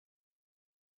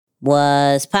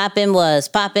Was poppin'. Welcome,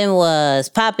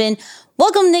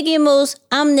 Nikki and Moose.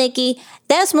 I'm Nikki.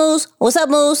 That's Moose. What's up,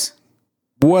 Moose?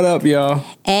 What up, y'all?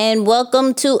 And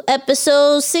welcome to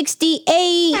episode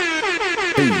 68.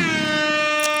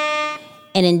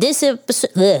 And in this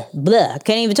episode, I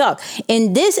can't even talk.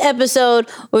 In this episode,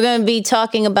 we're going to be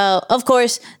talking about, of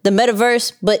course, the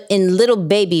metaverse, but in little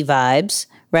baby vibes,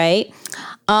 right?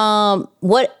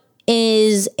 What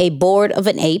is a board of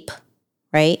an ape,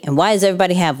 right? And why does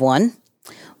everybody have one?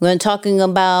 We're going to be talking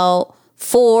about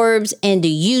Forbes and the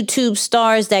YouTube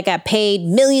stars that got paid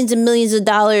millions and millions of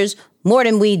dollars more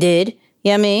than we did.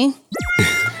 You know what I mean?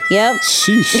 Yep.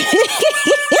 Sheesh.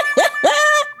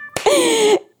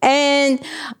 And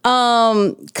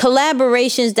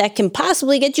collaborations that can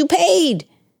possibly get you paid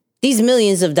these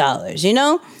millions of dollars, you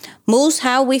know? Moose,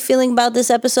 how are we feeling about this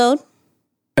episode?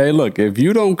 Hey, look, if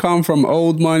you don't come from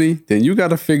old money, then you got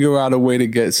to figure out a way to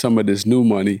get some of this new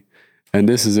money. And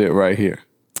this is it right here.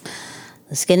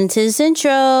 Let's get into this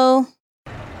intro.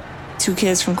 Two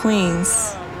kids from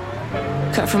Queens,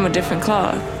 cut from a different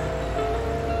cloth.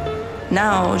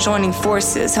 Now joining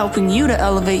forces, helping you to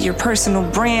elevate your personal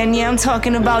brand. Yeah, I'm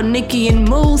talking about Nikki and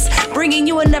Moose, bringing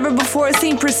you a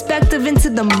never-before-seen perspective into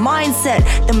the mindset,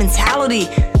 the mentality,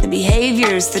 the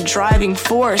behaviors, the driving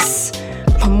force.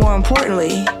 But more importantly,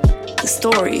 the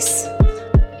stories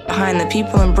behind the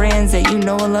people and brands that you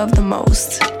know and love the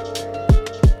most.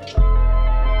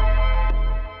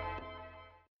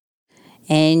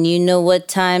 And you know what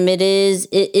time it is?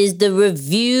 It is the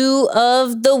review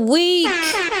of the week.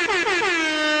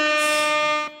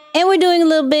 And we're doing a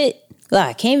little bit,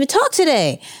 I can't even talk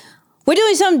today. We're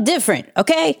doing something different,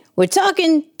 okay? We're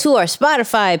talking to our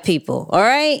Spotify people, all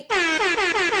right?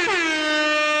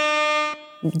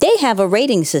 They have a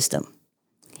rating system.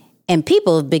 And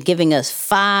people have been giving us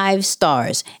 5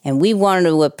 stars. And we wanted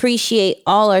to appreciate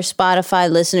all our Spotify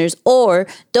listeners or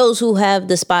those who have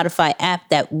the Spotify app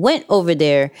that went over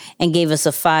there and gave us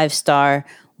a 5-star.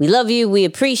 We love you. We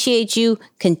appreciate you.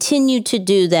 Continue to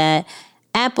do that.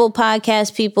 Apple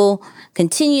Podcast people,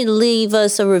 continue to leave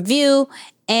us a review.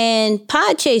 And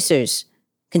Podchasers,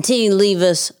 continue to leave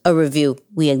us a review.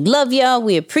 We love y'all.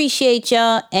 We appreciate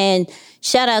y'all. And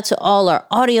shout out to all our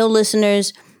audio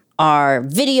listeners, our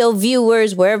video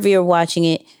viewers, wherever you're watching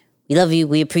it. We love you.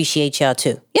 We appreciate y'all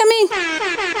too. You know what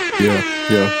I mean?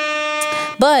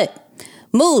 Yeah. But,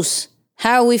 Moose,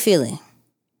 how are we feeling?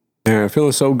 Yeah,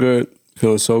 feeling so good.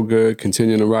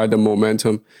 Continuing to ride the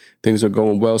momentum. Things are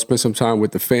going well. Spent some time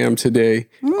with the fam today.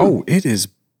 Oh, it is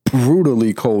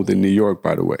brutally cold in New York,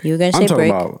 by the way. You were going to say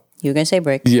brick. You were going to say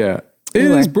brick. Yeah, it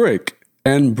is brick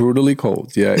and brutally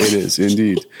cold. Yeah, it is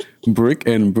indeed. Brick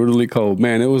and brutally cold.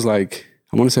 Man, it was like,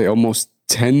 I want to say almost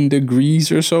 10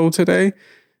 degrees or so today.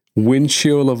 Wind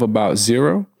chill of about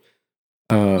 0.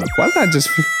 Why did I just...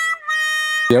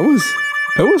 Yeah,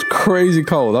 it was crazy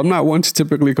cold. I'm not one to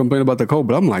typically complain about the cold,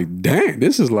 but I'm like, dang,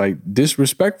 this is like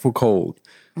disrespectful cold.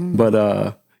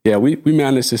 But yeah, we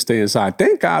managed to stay inside.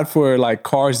 Thank God for like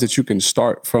cars that you can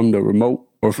start from the remote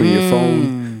or from your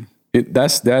phone.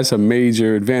 That's a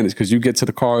major advantage because you get to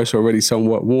the car, it's already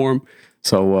somewhat warm.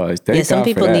 So thank God some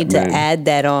people for that, need man. to add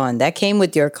that on. That came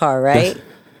with your car, right?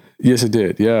 Yes, it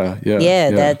did. Yeah.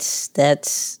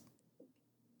 That's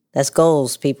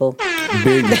goals, people.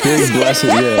 Big blessing.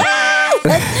 Yeah.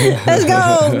 Let's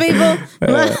go, people.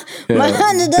 My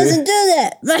Honda doesn't do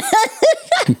that.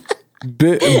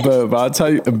 But I'll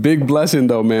tell you, a big blessing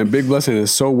though, man. Big blessing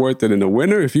is so worth it in the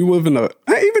winter. If you live even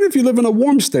if you live in a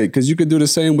warm state, because you could do the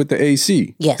same with the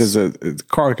AC. Yes, because a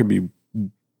car could be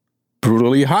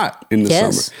brutally hot in the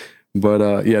summer.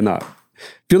 But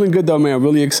feeling good though, man.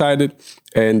 Really excited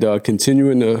and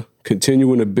continuing to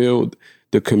build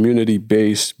the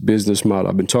community-based business model.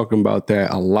 I've been talking about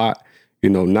that a lot. You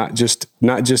know, not just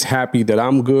happy that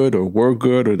I'm good or we're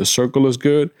good or the circle is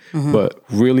good, but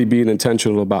really being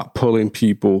intentional about pulling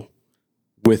people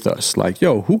with us. Like,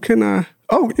 yo, who can I?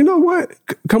 Oh, you know what?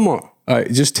 Come on,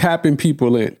 just tapping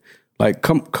people in. Like,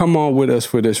 come on with us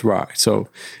for this ride. So,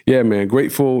 yeah, man,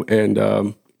 grateful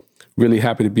and really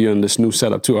happy to be on this new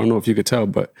setup too. I don't know if you could tell,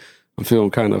 but I'm feeling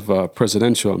kind of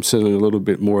presidential. I'm sitting a little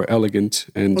bit more elegant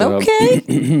and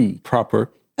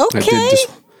proper. Okay.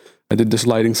 I did this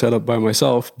lighting setup by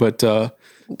myself, but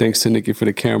thanks to Nikki for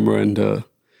the camera and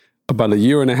about 1.5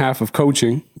 years of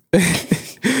coaching.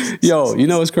 Yo, you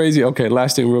know what's crazy? Okay,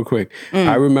 last thing real quick.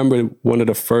 I remember one of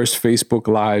the first Facebook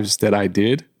Lives that I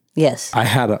did. Yes. I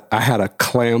had a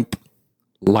clamp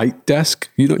light desk.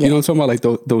 You know what I'm talking about? Like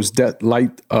those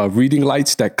light reading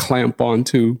lights that clamp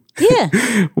onto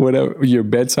whatever your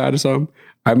bedside or something.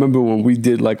 I remember when we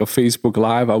did like a Facebook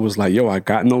Live, I was like, yo, I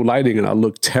got no lighting and I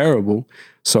look terrible.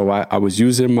 So I was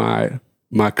using my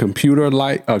computer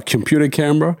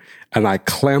camera, and I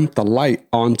clamped the light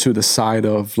onto the side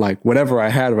of like whatever I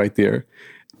had right there.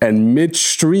 And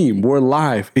midstream, we're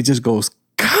live, it just goes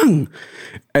kang.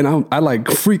 And I like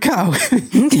freak out.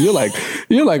 You're like,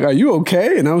 are you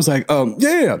okay? And I was like,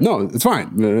 yeah, no, it's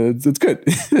fine. It's good.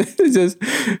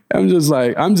 I'm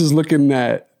just looking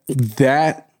at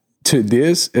that to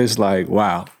this. It's like,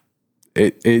 wow,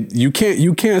 you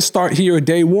can't start here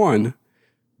day one,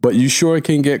 but you sure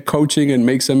can get coaching and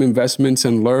make some investments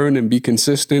and learn and be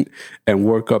consistent and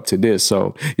work up to this.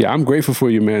 So yeah, I'm grateful for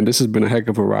you, man. This has been a heck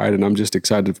of a ride, and I'm just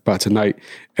excited about tonight.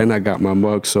 And I got my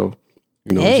mug, so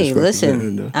hey,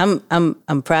 listen,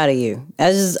 I'm proud of you.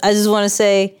 I just want to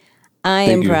say I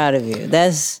am proud of you.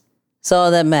 That's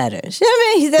all that matters. You know what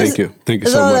I mean? Thank you so much.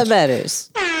 That's all that matters.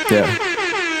 Yeah.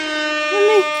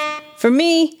 For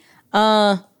me,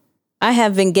 I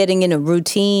have been getting in a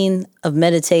routine of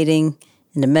meditating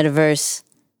in the metaverse.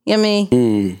 You know what I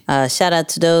mean? Shout out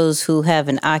to those who have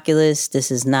an Oculus.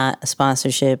 This is not a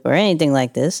sponsorship or anything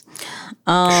like this.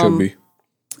 Should be.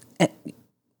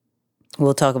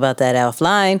 We'll talk about that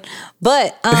offline.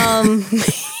 But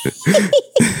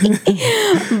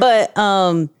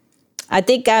I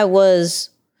think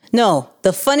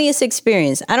the funniest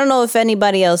experience, I don't know if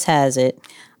anybody else has it.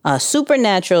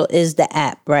 Supernatural is the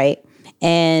app, right?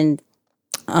 And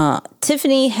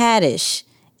Tiffany Haddish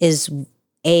is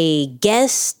a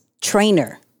guest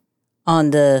trainer on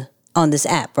this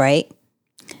app, right?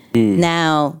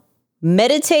 Now,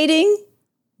 meditating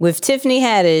with Tiffany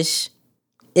Haddish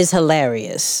is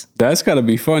hilarious. That's got to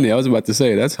be funny. I was about to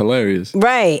say, that's hilarious.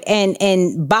 Right.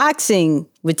 And boxing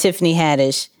with Tiffany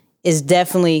Haddish is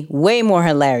definitely way more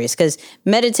hilarious, because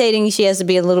meditating, she has to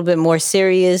be a little bit more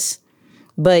serious,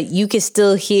 but you can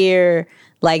still hear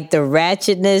like the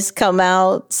ratchetness come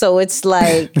out. So it's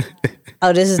like,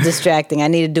 oh, this is distracting. I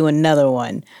need to do another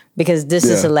one because this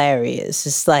is hilarious.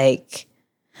 It's like,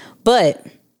 but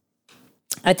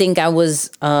I think I was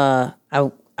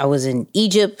in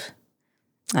Egypt.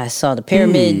 I saw the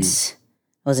pyramids.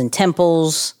 I was in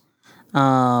temples.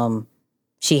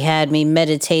 She had me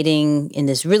meditating in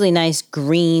this really nice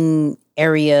green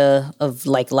area of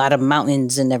like a lot of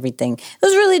mountains and everything. It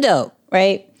was really dope,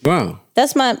 right? Wow.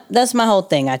 That's my whole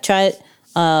thing. I tried.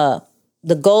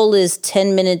 The goal is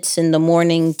 10 minutes in the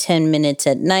morning, 10 minutes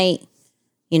at night.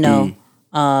 You know,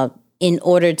 in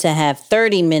order to have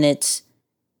 30 minutes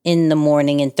in the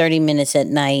morning and 30 minutes at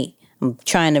night. I'm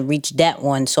trying to reach that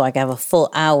one so I can have a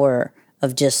full hour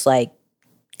of just like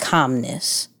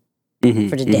calmness for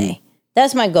the day.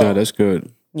 That's my goal. Yeah, that's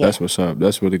good. Yeah. That's what's up.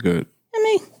 That's really good. I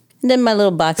mean, and then my little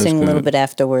boxing a little bit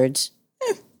afterwards.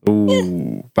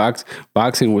 Ooh,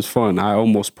 boxing was fun. I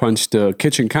almost punched the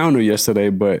kitchen counter yesterday,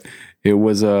 but it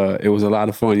was a lot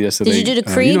of fun yesterday. Did you do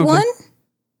the Creed one?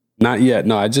 Not yet.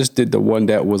 No, I just did the one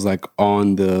that was like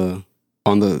on the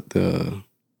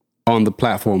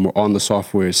platform or on the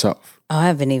software itself. Oh, I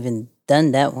haven't even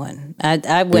done that one.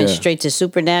 I went straight to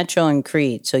Supernatural and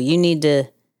Creed. So you need to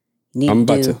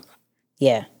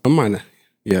Yeah. I might.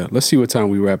 Yeah. Let's see what time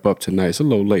we wrap up tonight. It's a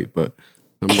little late, but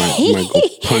I might go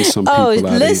punch some people out.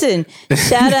 Oh, listen!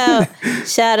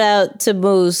 Shout out to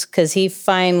Moose, because he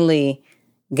finally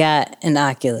got an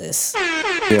Oculus.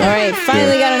 Yeah. All right,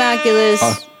 finally got an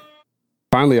Oculus.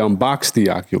 Finally unboxed the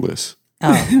Oculus.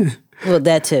 Oh, well,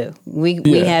 that too. We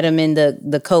had him in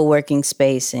the co-working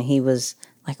space, and he was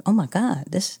like, "Oh my God,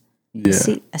 this." Yeah,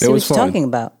 I see what you're talking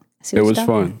about. It was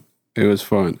fun. It was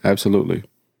fun. Absolutely.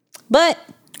 But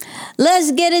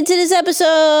let's get into this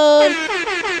episode.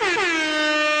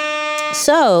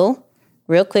 So,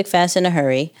 real quick, fast, in a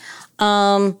hurry.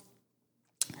 Little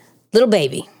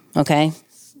baby, okay?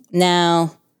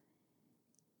 Now,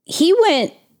 he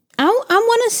went, I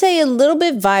want to say a little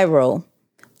bit viral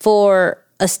for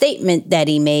a statement that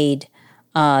he made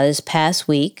this past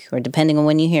week, or depending on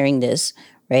when you're hearing this,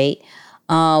 right?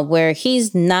 Where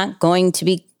he's not going to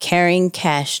be carrying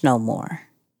cash no more.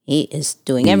 He is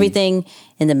doing everything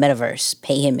in the metaverse.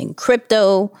 Pay him in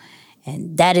crypto,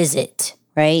 and that is it,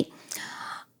 right?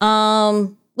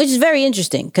 Which is very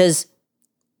interesting, because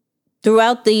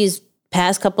throughout these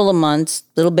past couple of months,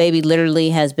 little baby literally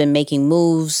has been making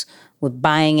moves with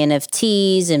buying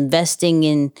NFTs, investing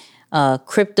in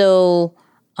crypto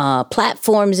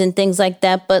platforms and things like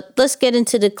that. But let's get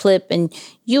into the clip, and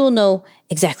you'll know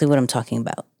exactly what I'm talking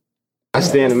about. I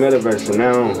stay in the metaverse from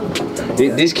now on.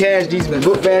 This cash, these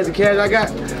book bags of cash I got,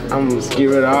 I'm gonna get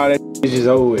rid of all that. It's just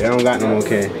over with. I don't got no more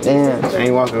cash. Damn. I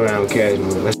ain't walking around with cash no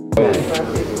more.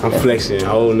 I'm flexing a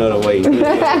whole nother way.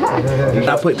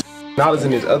 I put I was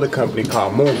in this other company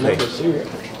called MoonPay.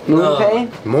 MoonPay?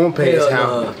 MoonPay is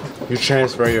how you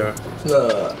transfer your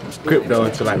crypto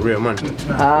into like real money.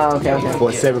 Oh, okay.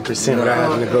 For 7% without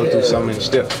having to go through so many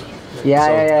steps.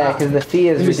 Yeah, because the fee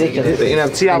is ridiculous. The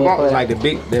NFT I bought was like the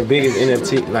biggest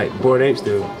NFT, like Bored Apes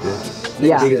do.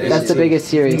 Yeah, that's the biggest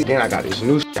series. Then I got this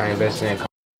new shit I invested in.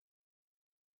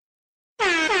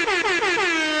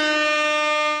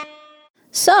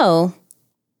 So,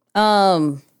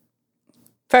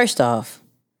 first off,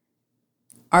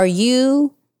 are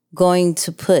you going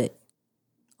to put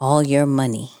all your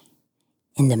money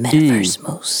in the metaverse,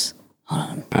 Moose? Hold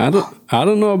on. I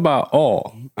don't know about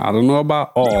all. I don't know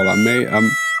about all. I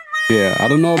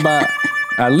don't know about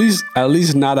at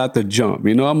least not at the jump.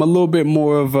 You know, I'm a little bit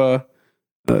more of a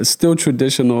still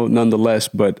traditional nonetheless,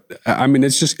 but I mean,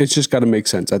 it's just got to make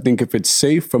sense. I think if it's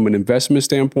safe from an investment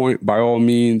standpoint, by all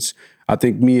means, I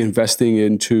think me investing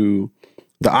into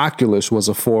the Oculus was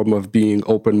a form of being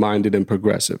open-minded and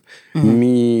progressive. Mm-hmm.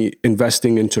 Me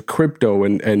investing into crypto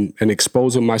and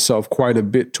exposing myself quite a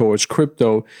bit towards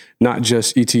crypto, not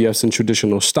just ETFs and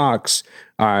traditional stocks.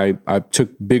 I took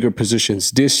bigger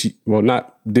positions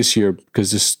not this year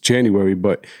because it's January,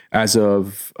 but as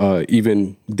of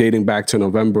even dating back to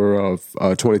November of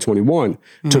 2021,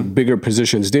 took bigger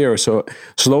positions there. So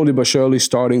slowly but surely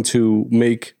starting to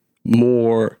make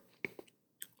more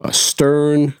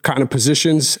stern kind of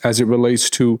positions as it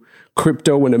relates to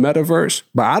crypto and the metaverse.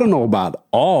 But I don't know about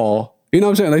all. You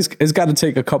know what I'm saying? It's got to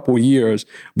take a couple years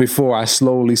before I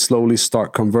slowly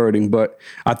start converting. But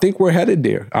I think we're headed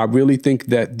there. I really think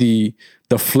that the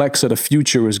flex of the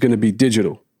future is going to be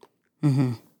digital.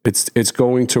 Mm-hmm. It's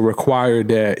going to require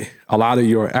that a lot of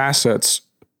your assets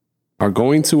are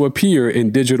going to appear in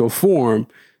digital form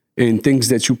in things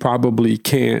that you probably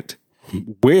can't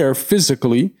wear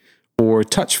physically or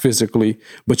touch physically,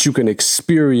 but you can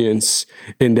experience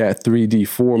in that 3D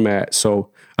format. So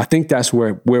I think that's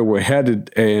where we're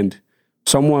headed. And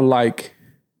someone like,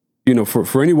 you know,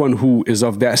 for anyone who is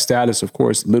of that status, of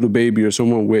course, Little Baby or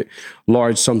someone with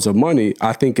large sums of money,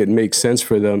 I think it makes sense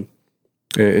for them,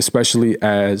 especially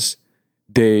as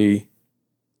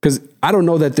because I don't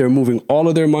know that they're moving all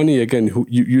of their money. Again,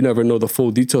 you never know the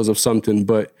full details of something,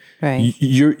 but right.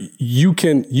 you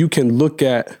can look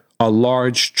at a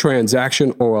large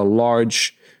transaction or a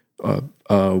large,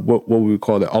 what we would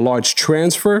call it, a large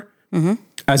transfer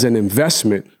as an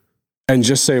investment and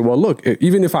just say, well, look,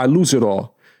 even if I lose it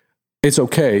all, it's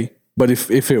okay. But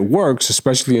if it works,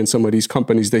 especially in some of these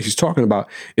companies that he's talking about,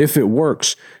 if it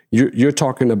works, you're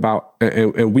talking about,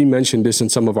 and we mentioned this in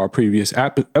some of our previous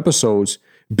episodes,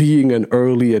 being an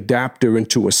early adapter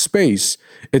into a space.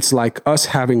 It's like us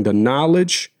having the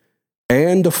knowledge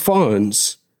and the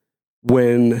funds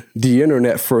when the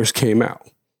internet first came out.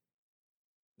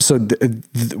 So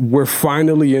we're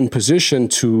finally in position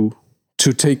to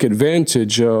take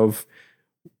advantage of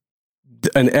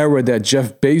an era that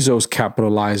Jeff Bezos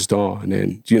capitalized on.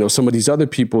 And, you know, some of these other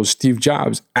people, Steve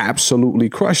Jobs, absolutely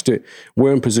crushed it.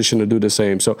 We're in position to do the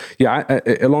same. So, yeah,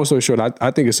 long story short,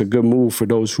 I think it's a good move for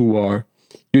those who are,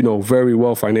 you know, very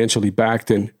well financially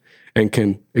backed and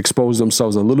can expose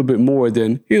themselves a little bit more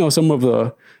than, you know, some of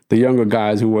the younger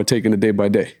guys who are taking it day by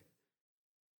day.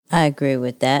 I agree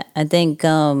with that. I think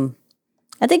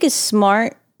it's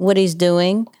smart what he's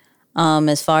doing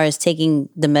as far as taking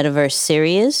the metaverse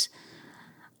serious.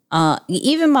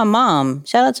 Even my mom,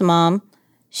 shout out to Mom,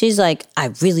 she's like,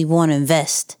 I really want to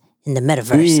invest in the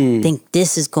metaverse. I think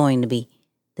this is going to be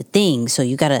the thing. So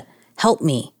you got to help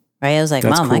me, right? I was like,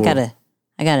 That's Mom, cool.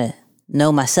 I gotta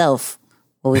know myself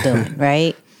what we're doing,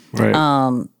 right? Right.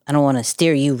 I don't want to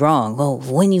steer you wrong. Well,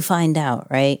 when you find out,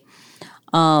 right?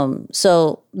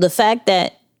 So the fact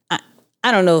that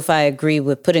I don't know if I agree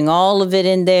with putting all of it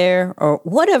in there or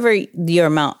whatever your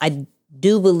amount, I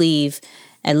do believe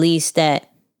at least that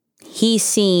he's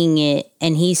seeing it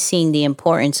and he's seeing the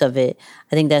importance of it.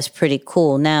 I think that's pretty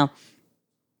cool. Now,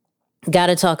 got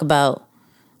to talk about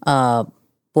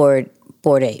Bored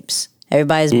Apes.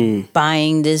 Everybody's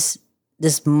buying this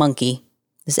monkey,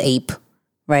 this ape,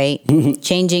 right?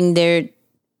 Changing their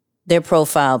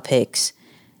profile pics.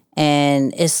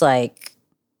 And it's like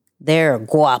they're a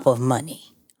guap of money.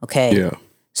 Okay. Yeah.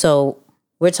 So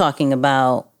we're talking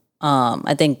about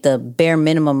I think the bare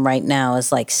minimum right now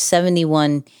is like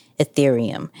 71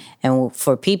 Ethereum. And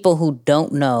for people who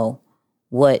don't know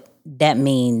what that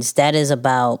means, that is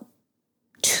about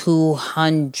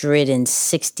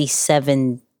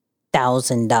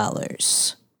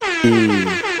 $267,000.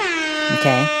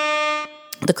 Okay.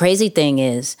 The crazy thing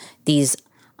is these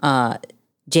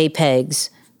JPEGs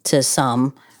to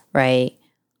some, right,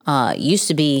 used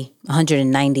to be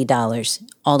 $190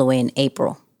 all the way in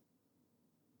April.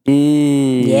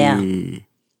 Yeah.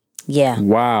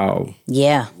 Wow.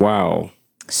 Yeah. Wow.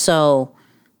 So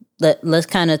let's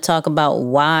kind of talk about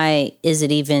why is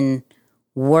it even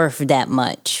worth that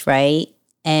much, right?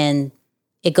 And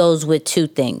it goes with two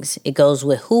things. It goes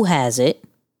with who has it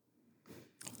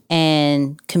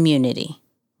and community,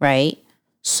 right?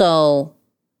 So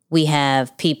we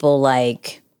have people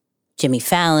like Jimmy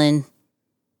Fallon,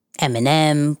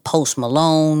 Eminem, Post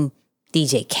Malone,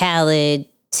 DJ Khaled,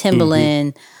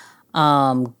 Timbaland,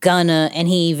 Gunna, and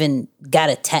he even got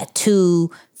a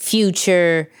tattoo,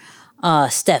 Future,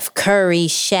 Steph Curry,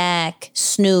 Shaq,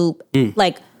 Snoop,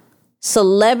 like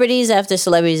celebrities after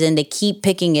celebrities, and they keep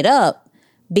picking it up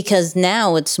because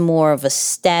now it's more of a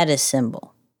status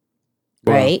symbol,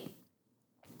 right?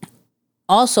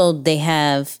 Also, they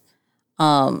have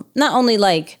not only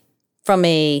like from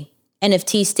a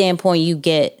NFT standpoint, you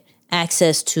get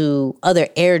access to other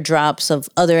airdrops of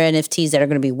other NFTs that are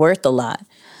going to be worth a lot,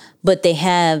 but they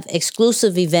have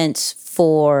exclusive events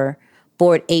for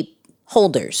Bored Ape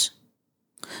holders.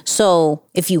 So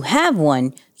if you have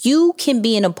one, you can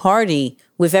be in a party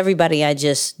with everybody I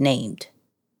just named.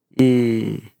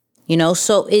 You know,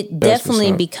 so it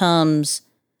definitely becomes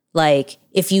like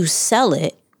if you sell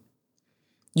it,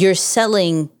 you're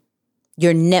selling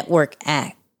your network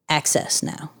access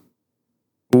now.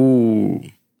 Ooh.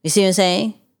 You see what I'm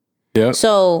saying? Yeah.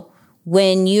 So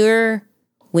when you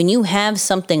have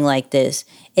something like this,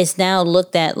 it's now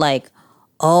looked at like,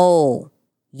 oh,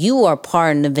 you are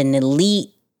part of an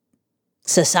elite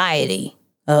society,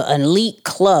 an elite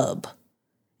club.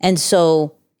 And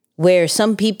so where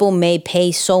some people may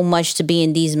pay so much to be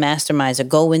in these masterminds or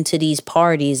go into these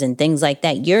parties and things like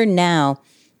that, you're now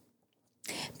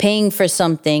paying for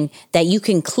something that you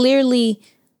can clearly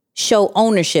show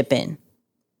ownership in.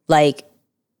 Like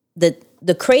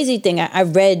the crazy thing, I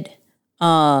read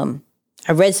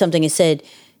something. It said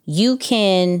you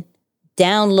can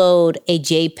download a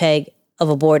JPEG of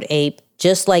a Bored Ape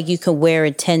just like you can wear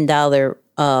a $10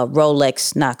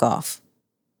 Rolex knockoff.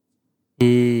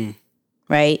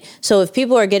 Right? So if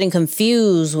people are getting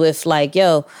confused with like,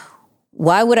 yo,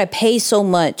 why would I pay so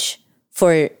much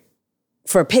for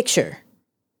a picture?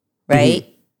 Right?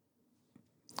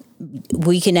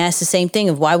 We can ask the same thing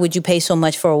of why would you pay so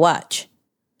much for a watch?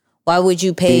 Why would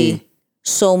you pay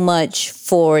so much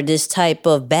for this type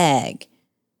of bag?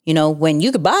 You know, when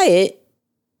you could buy it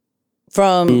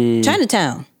from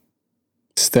Chinatown.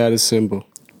 Status symbol.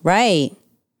 Right.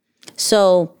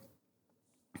 So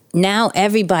now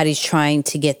everybody's trying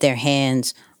to get their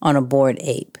hands on a Bored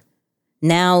Ape.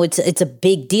 Now it's a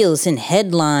big deal. It's in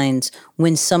headlines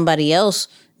when somebody else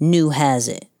new has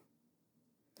it.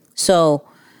 So,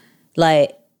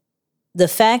 like, the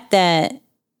fact that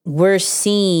we're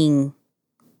seeing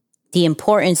the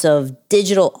importance of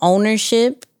digital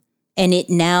ownership and it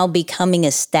now becoming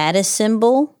a status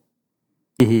symbol,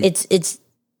 it's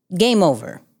game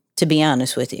over, to be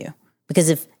honest with you. Because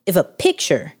if a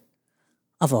picture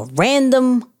of a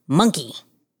random monkey,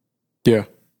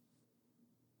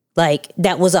 like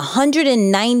that was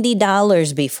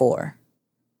 $190 before.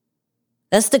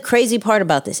 That's the crazy part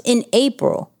about this. In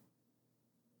April.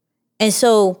 And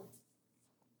so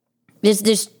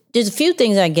there's a few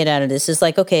things I get out of this. It's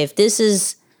like, okay, if this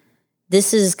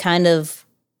is kind of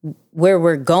where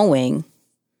we're going,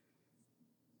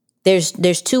 there's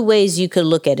two ways you could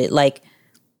look at it. Like,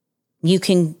 you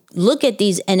can look at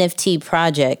these NFT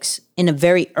projects in a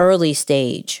very early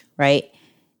stage, right?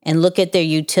 And look at their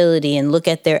utility and look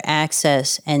at their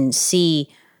access and see,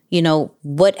 you know,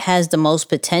 what has the most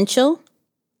potential.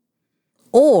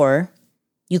 Or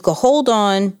you could hold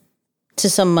on to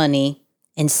some money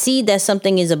and see that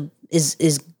something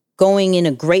is going in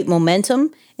a great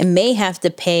momentum and may have to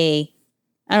pay,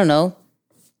 I don't know,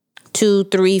 $2,000,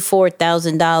 $3,000,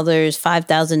 $4,000,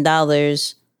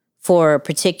 $5,000 for a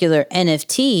particular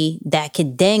NFT that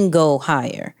could then go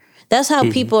higher. That's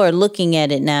how people are looking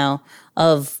at it now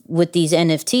with these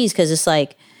NFTs, because it's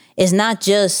like, it's not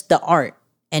just the art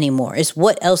anymore. It's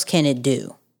what else can it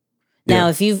do? Now,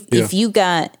 if you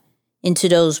got into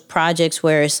those projects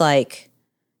where it's like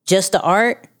just the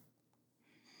art,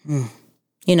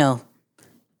 you know,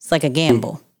 it's like a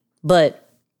gamble. But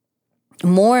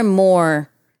more and more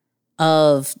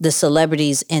of the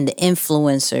celebrities and the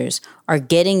influencers are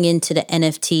getting into the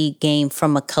NFT game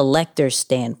from a collector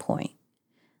standpoint.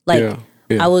 Like,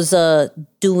 I was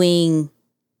doing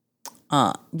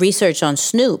research on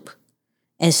Snoop,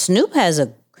 and Snoop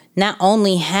not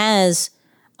only has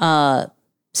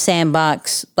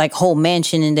Sandbox, like whole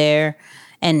mansion in there,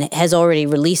 and has already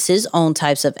released his own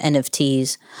types of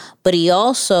NFTs, but he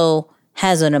also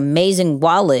has an amazing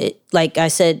wallet. Like I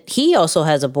said, he also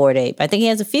has a Bored Ape. I think he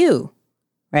has a few,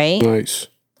 right? Nice.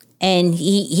 And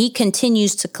he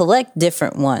continues to collect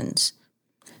different ones.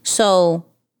 So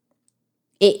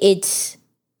it's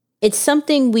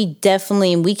something we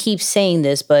definitely, and we keep saying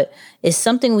this, but it's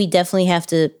something we definitely have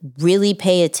to really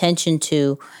pay attention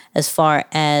to as far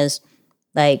as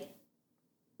like,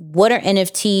 what are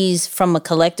NFTs from a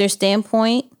collector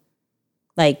standpoint?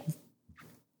 Like,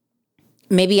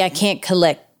 maybe I can't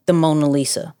collect the Mona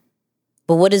Lisa,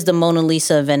 but what is the Mona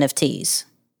Lisa of NFTs?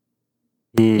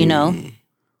 You know?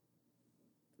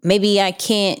 Maybe I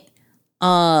can't,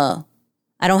 I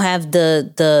don't have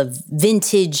the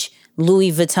vintage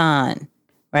Louis Vuitton,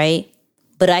 right?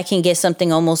 But I can get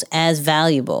something almost as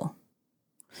valuable.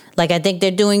 Like I think they're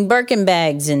doing Birkin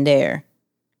bags in there.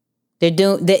 They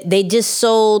just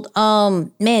sold,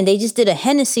 they just did a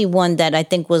Hennessy one that I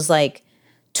think was like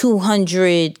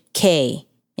 $200K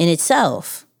in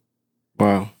itself.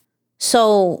 Wow.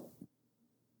 So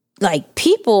like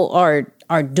people are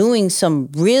doing some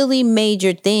really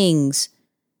major things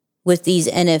with these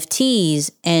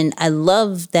NFTs. And I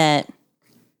love that,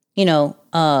 you know,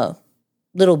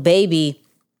 little baby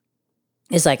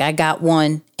is like, I got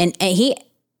one. And he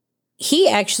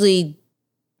actually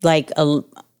like,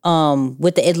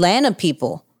 with the Atlanta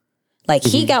people, like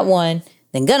he got one,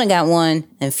 then Gunna got one,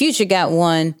 and Future got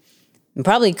one, and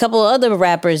probably a couple of other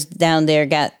rappers down there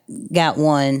got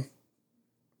one.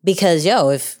 Because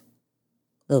if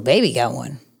Lil Baby got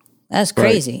one, that's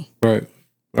crazy. Right.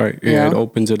 Yeah, it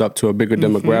opens it up to a bigger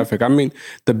demographic. I mean,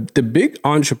 the big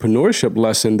entrepreneurship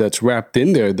lesson that's wrapped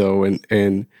in there, though,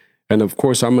 and of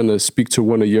course, I'm going to speak to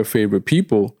one of your favorite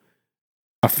people.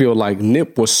 I feel like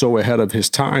Nip was so ahead of his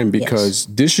time because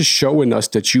this is showing us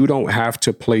that you don't have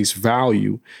to place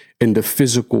value in the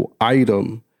physical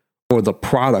item or the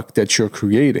product that you're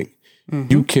creating.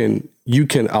 You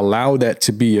can allow that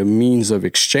to be a means of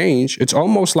exchange. It's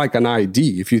almost like an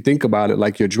ID. If you think about it,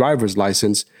 like your driver's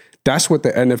license, that's what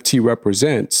the NFT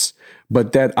represents.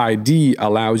 But that ID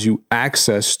allows you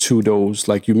access to those,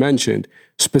 like you mentioned,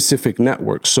 specific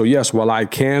networks. So yes, while I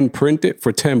can print it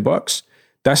for $10,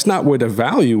 that's not where the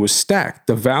value is stacked.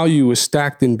 The value is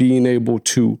stacked in being able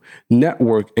to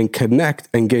network and connect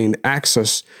and gain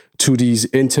access to these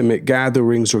intimate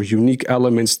gatherings or unique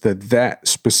elements that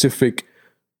specific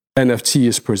NFT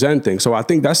is presenting. So I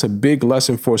think that's a big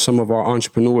lesson for some of our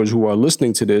entrepreneurs who are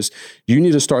listening to this. You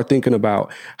need to start thinking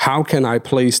about, how can I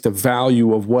place the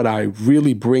value of what I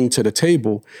really bring to the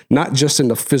table, not just in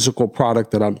the physical product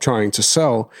that I'm trying to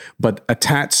sell, but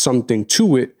attach something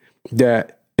to it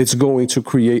that it's going to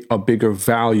create a bigger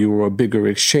value or a bigger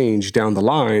exchange down the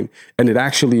line, and it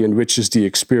actually enriches the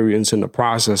experience in the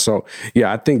process. So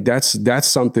yeah, I think that's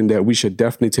something that we should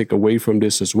definitely take away from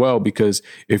this as well, because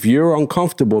if you're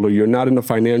uncomfortable or you're not in a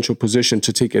financial position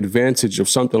to take advantage of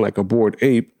something like a Bored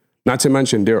Ape, not to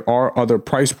mention there are other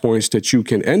price points that you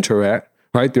can enter at,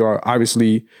 right? There are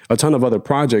obviously a ton of other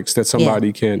projects that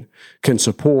somebody can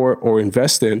support or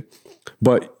invest in,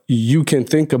 but you can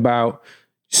think about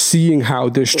seeing how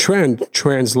this trend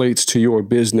translates to your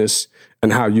business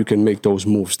and how you can make those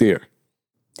moves there.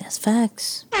 That's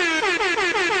facts.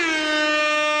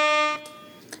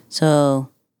 So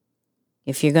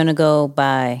if you're going to go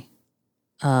buy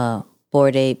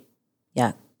Bored Ape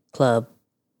Yacht Club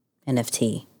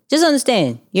NFT, just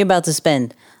understand you're about to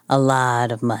spend a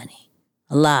lot of money.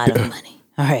 A lot of money.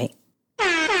 All right.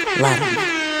 A lot of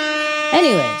money.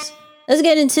 Anyways, let's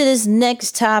get into this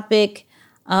next topic.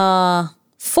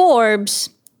 Forbes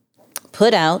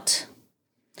put out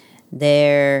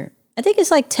their, I think it's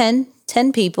like 10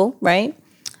 people, right?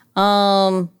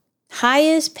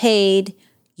 Highest paid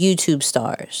YouTube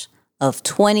stars of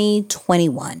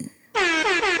 2021.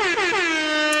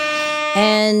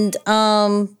 And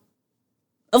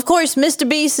of course, Mr.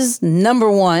 Beast is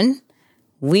number one.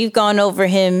 We've gone over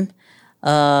him,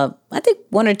 I think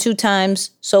 1 or 2 times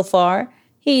so far.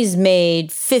 He's made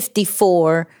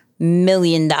 $54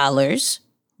 million.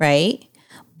 Right?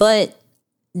 But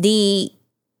the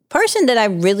person that I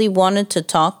really wanted to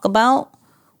talk about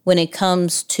when it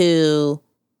comes to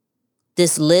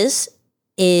this list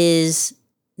is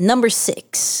number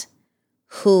 6,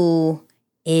 who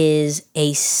is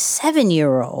a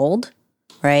 7-year-old,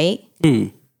 right?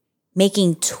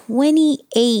 Making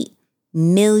 $28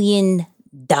 million.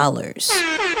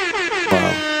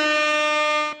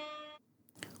 Wow.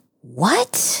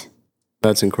 What?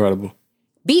 That's incredible.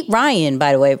 Beat Ryan,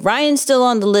 by the way. Ryan's still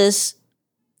on the list,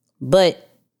 but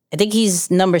I think he's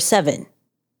number 7.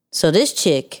 So this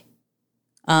chick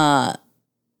what's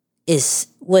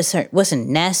her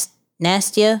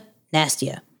Nastia?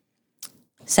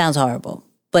 Sounds horrible.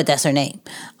 but that's her name,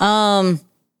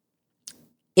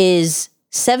 is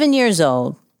 7 years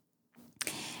old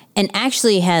and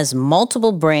actually has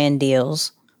multiple brand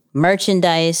deals,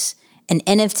 merchandise, an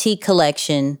NFT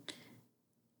collection,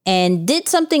 and did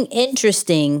something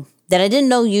interesting that I didn't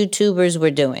know YouTubers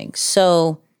were doing.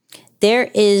 So there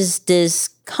is this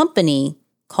company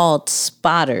called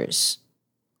Spotters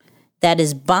that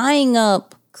is buying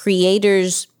up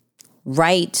creators'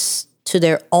 rights to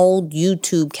their old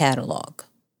YouTube catalog,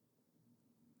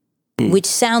 which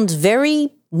sounds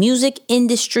very music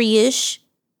industry-ish,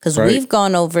 because we've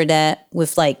gone over that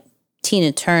with like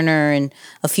Tina Turner and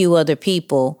a few other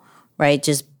people, right?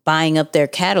 Just buying up their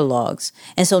catalogs.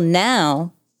 And so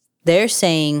now they're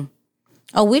saying,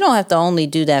 oh, we don't have to only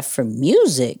do that for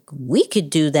music. We could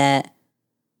do that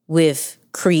with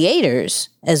creators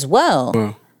as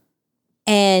well.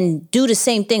 And do the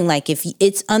same thing. Like if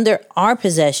it's under our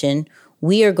possession,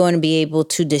 we are going to be able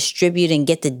to distribute and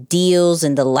get the deals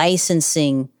and the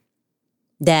licensing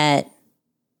that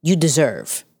you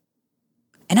deserve.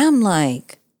 And I'm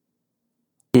like,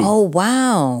 oh,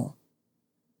 wow.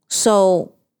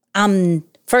 So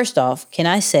first off, can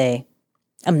I say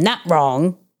I'm not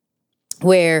wrong,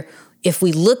 where if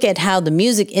we look at how the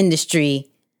music industry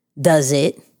does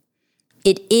it,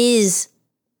 it is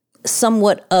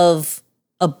somewhat of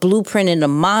a blueprint and a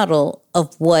model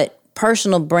of what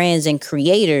personal brands and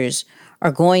creators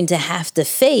are going to have to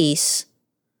face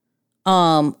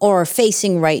or are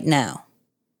facing right now,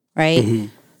 right? Mm-hmm.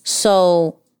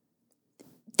 So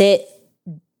that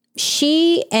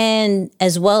she and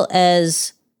as well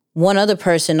as one other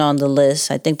person on the list,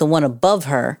 I think the one above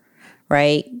her,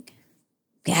 right,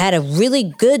 had a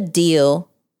really good deal.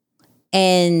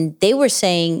 And they were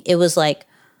saying it was like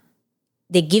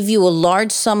they give you a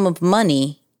large sum of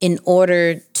money in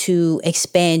order to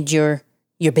expand your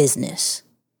business,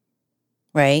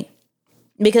 right?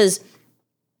 Because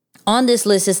on this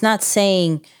list, it's not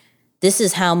saying this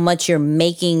is how much you're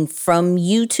making from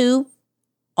YouTube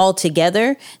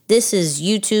altogether. This is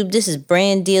YouTube, this is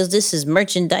brand deals, this is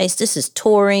merchandise, this is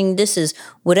touring, this is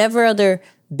whatever other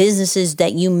businesses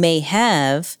that you may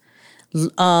have.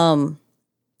 Who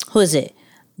is it?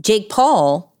 Jake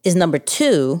Paul is number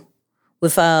 2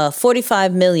 with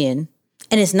 45 million.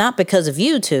 And it's not because of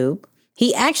YouTube.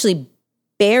 He actually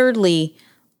barely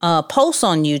posts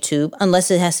on YouTube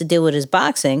unless it has to deal with his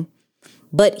boxing.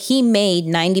 But he made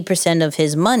 90% of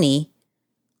his money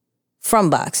from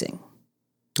boxing.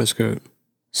 That's good.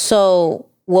 So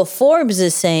what Forbes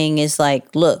is saying is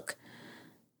like, look,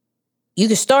 you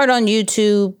can start on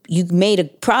YouTube. You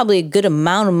made probably a good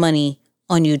amount of money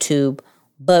on YouTube.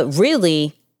 But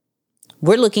really,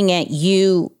 we're looking at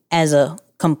you as a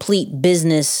complete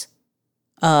business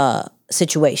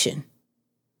situation.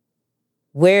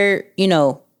 Where,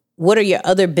 what are your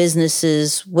other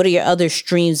businesses? What are your other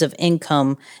streams of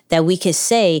income that we could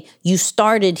say you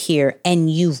started here and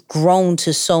you've grown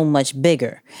to so much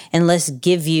bigger? And let's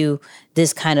give you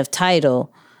this kind of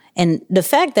title. And the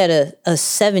fact that a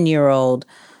 7-year-old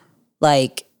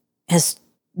has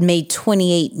made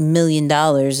 $28 million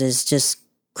is just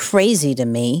crazy to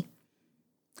me.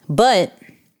 But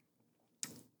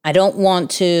I don't want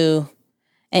to,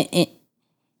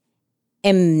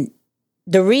 and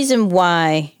the reason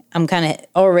why I'm kind of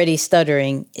already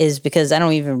stuttering is because I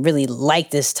don't even really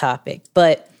like this topic.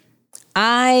 But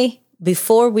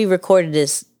before we recorded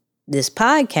this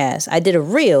podcast, I did a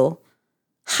reel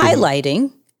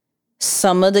highlighting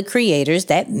some of the creators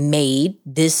that made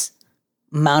this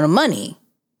amount of money,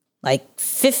 like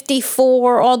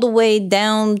 54 all the way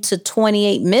down to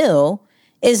 28 mil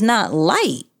is not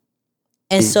light.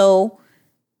 And so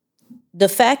the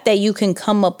fact that you can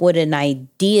come up with an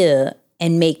idea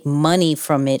and make money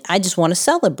from it, I just want to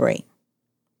celebrate.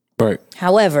 Right.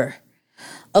 However,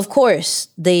 of course,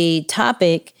 the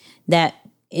topic that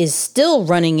is still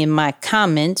running in my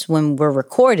comments when we're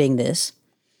recording this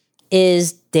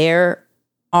is there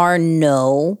are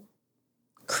no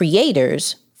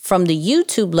creators from the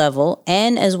YouTube level,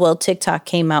 and as well TikTok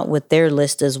came out with their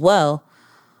list as well,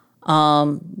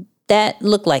 that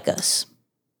look like us.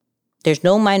 There's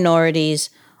no minorities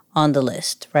on the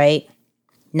list, right?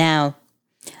 Now,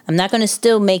 I'm not going to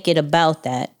still make it about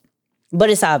that, but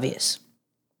it's obvious.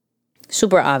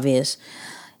 Super obvious.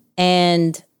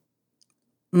 And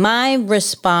my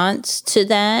response to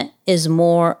that is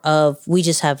more of we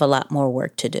just have a lot more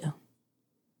work to do.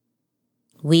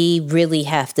 We really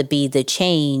have to be the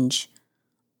change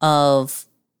of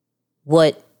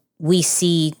what we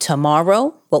see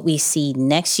tomorrow, what we see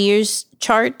next year's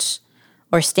charts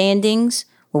or standings,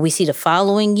 what we see the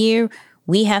following year.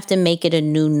 We have to make it a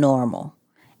new normal.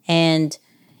 And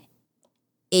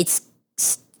it's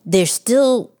there's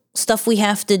still stuff we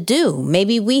have to do.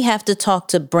 Maybe we have to talk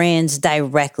to brands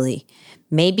directly.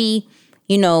 Maybe,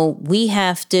 we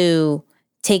have to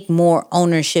take more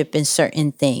ownership in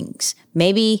certain things.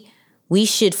 Maybe we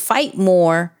should fight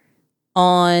more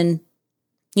on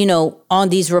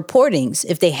these reportings.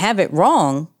 If they have it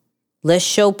wrong, let's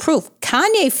show proof.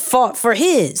 Kanye fought for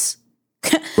his.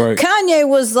 Right. Kanye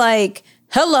was like,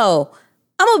 hello,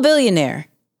 I'm a billionaire.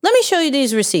 Let me show you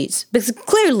these receipts. Because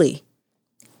clearly,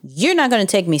 you're not going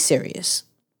to take me serious.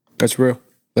 That's real.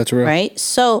 Right?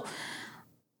 So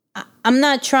I'm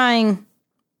not trying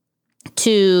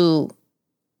to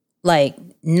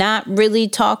not really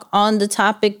talk on the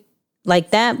topic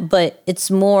like that, but it's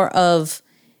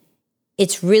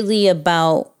really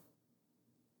about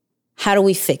how do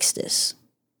we fix this?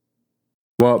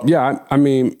 Well, yeah, I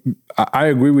mean, I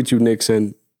agree with you,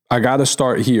 Nixon. I got to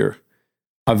start here.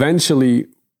 Eventually,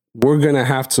 we're going to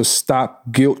have to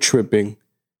stop guilt tripping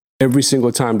every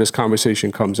single time this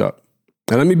conversation comes up.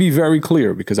 And let me be very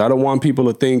clear, because I don't want people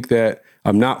to think that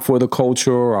I'm not for the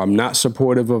culture or I'm not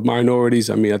supportive of minorities.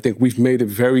 I mean, I think we've made it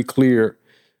very clear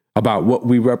about what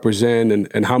we represent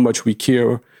and how much we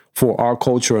care for our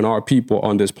culture and our people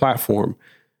on this platform.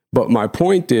 But my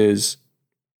point is,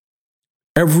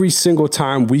 every single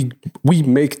time we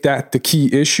make that the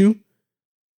key issue,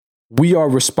 we are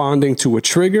responding to a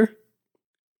trigger,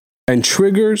 and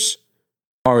triggers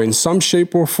are in some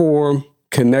shape or form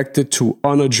connected to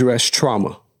unaddressed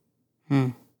trauma.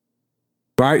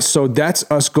 Right? So that's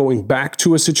us going back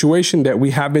to a situation that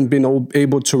we haven't been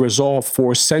able to resolve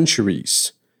for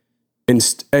centuries.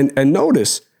 And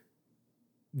notice,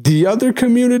 the other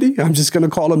community, I'm just going to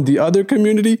call them the other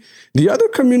community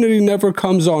never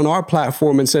comes on our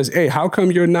platform and says, hey, how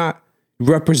come you're not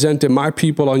representing my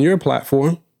people on your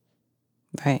platform?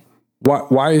 Right.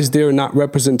 Why is there not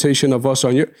representation of us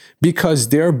on your? Because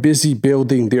they're busy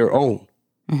building their own.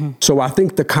 Mm-hmm. So I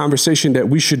think the conversation that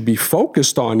we should be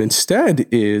focused on instead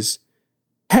is,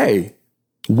 hey,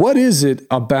 what is it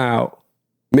about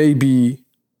maybe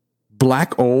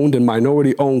Black-owned and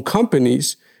minority-owned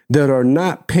companies that are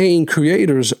not paying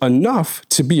creators enough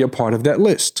to be a part of that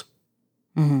list?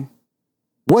 Mm-hmm.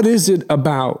 What is it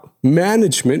about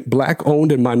management,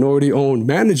 Black-owned and minority-owned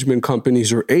management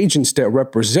companies or agents that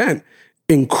represent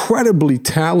incredibly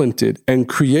talented and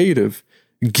creative,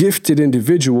 gifted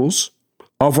individuals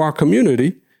of our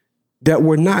community that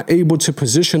we're not able to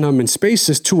position them in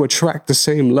spaces to attract the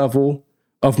same level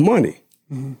of money?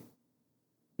 Mm-hmm.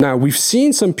 Now, we've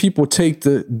seen some people take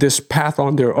this path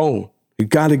on their own. You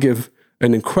got to give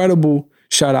an incredible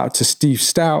shout out to Steve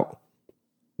Stout,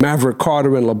 Maverick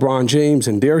Carter, and LeBron James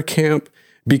and their camp,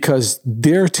 because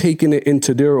they're taking it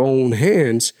into their own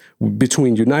hands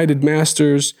between United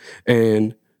Masters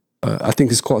and I think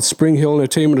it's called Spring Hill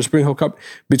Entertainment or Spring Hill Cup.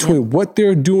 Between what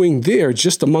they're doing there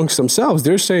just amongst themselves,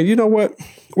 they're saying, you know what?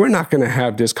 We're not going to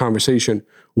have this conversation.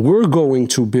 We're going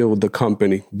to build the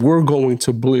company. We're going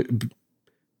to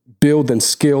build and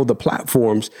scale the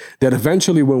platforms that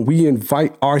eventually, when we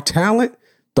invite our talent,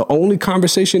 the only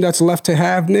conversation that's left to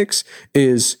have, Nix,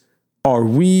 is, are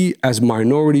we as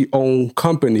minority-owned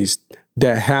companies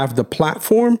that have the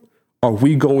platform, are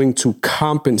we going to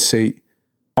compensate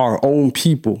our own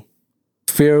people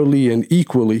fairly and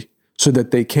equally so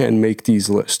that they can make these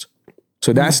lists?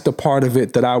 So that's the part of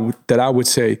it that I would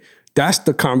say, that's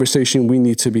the conversation we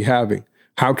need to be having.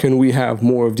 How can we have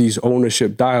more of these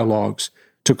ownership dialogues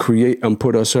to create and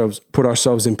put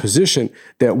ourselves in position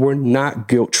that we're not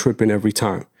guilt tripping every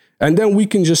time? And then we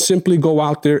can just simply go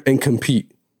out there and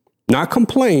compete. Not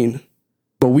complain,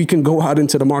 but we can go out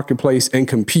into the marketplace and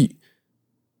compete.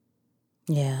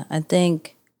 Yeah, I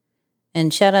think,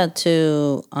 and shout out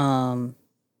to,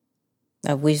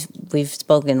 we've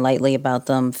spoken lightly about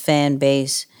them, Fan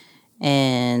Base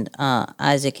and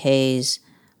Isaac Hayes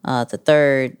the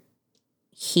third.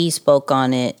 He spoke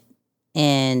on it,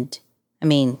 and I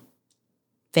mean,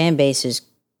 Fan Base is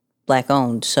Black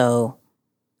owned, so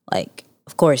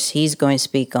of course he's going to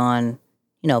speak on,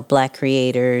 Black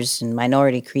creators and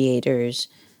minority creators,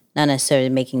 not necessarily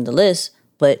making the list,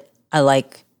 but I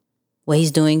like what he's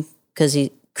doing because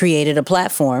he created a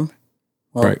platform.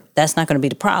 Well, right. That's not going to be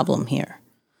the problem here.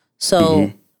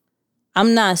 So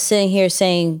I'm not sitting here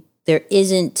saying there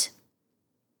isn't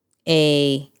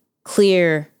a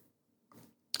clear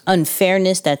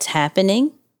unfairness that's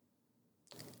happening.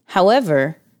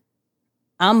 However,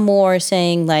 I'm more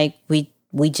saying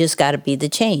we just got to be the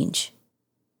change.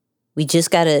 We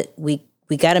just got to we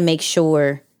got to make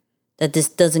sure that this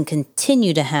doesn't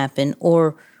continue to happen,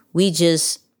 or we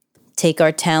just take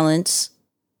our talents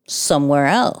somewhere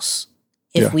else.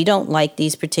 If we don't like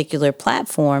these particular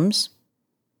platforms,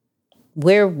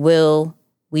 where will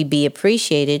we be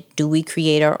appreciated? Do we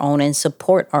create our own and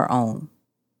support our own?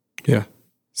 Yeah.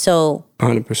 So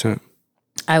 100%.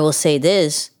 I will say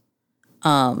this,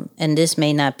 and this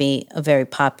may not be a very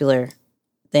popular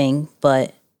thing,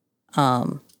 but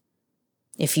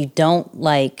if you don't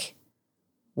like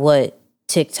what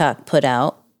TikTok put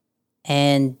out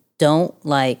and don't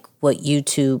like what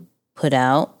YouTube put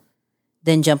out,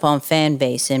 then jump on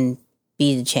Fanbase and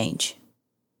be the change.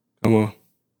 Come on.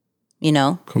 You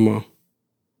know? Come on.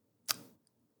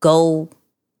 Go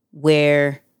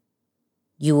where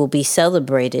you will be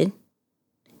celebrated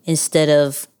instead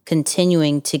of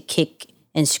continuing to kick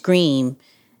and scream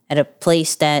at a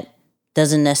place that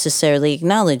doesn't necessarily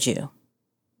acknowledge you.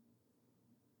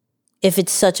 If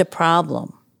it's such a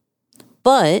problem.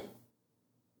 But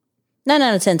 9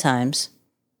 out of 10 times,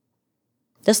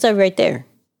 they'll start right there.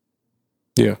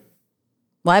 Yeah.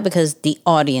 Why? Because the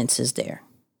audience is there.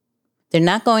 They're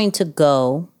not going to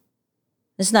go,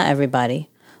 it's not everybody,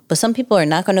 but some people are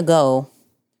not going to go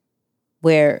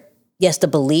where, yes, the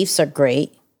beliefs are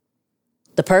great,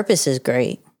 the purpose is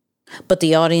great, but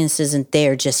the audience isn't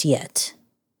there just yet.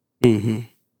 Mm-hmm.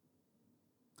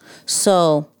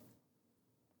 So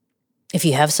if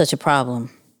you have such a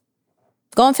problem,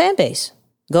 go on Fanbase.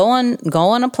 Go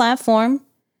on a platform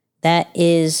that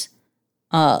is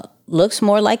looks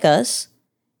more like us,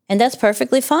 and that's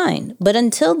perfectly fine. But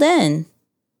until then,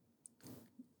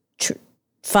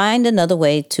 find another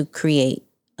way to create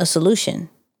a solution.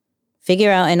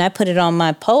 Figure out, and I put it on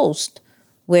my post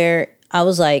where I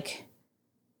was like,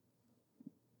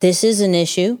 this is an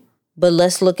issue, but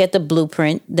let's look at the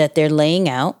blueprint that they're laying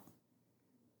out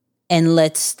and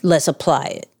let's apply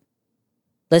it.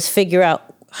 Let's figure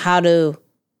out how to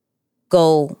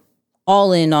go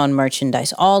all in on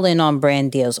merchandise, all in on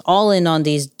brand deals, all in on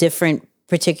these different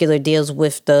particular deals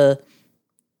with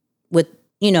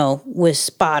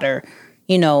Spotter,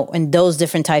 and those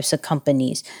different types of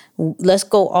companies. Let's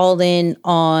go all in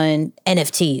on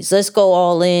NFTs. Let's go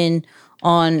all in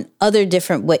on other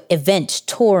different events,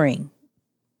 touring.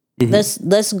 Mm-hmm.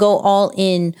 Let's go all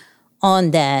in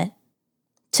on that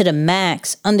to the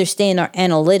max, understand our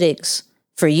analytics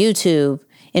for YouTube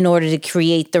in order to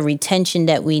create the retention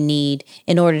that we need,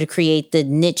 in order to create the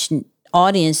niche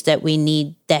audience that we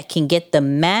need that can get the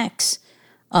max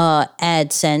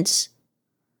AdSense.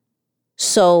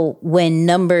 So when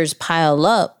numbers pile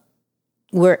up,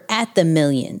 we're at the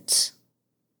millions.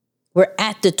 We're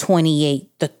at the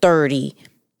 28, the 30,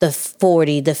 the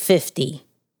 40, the 50.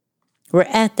 We're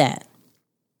at that.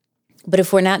 But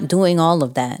if we're not doing all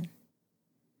of that,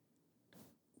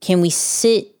 can we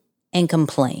sit and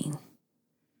complain?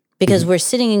 Because we're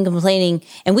sitting and complaining,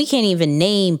 and we can't even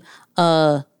name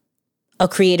a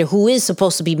creator who is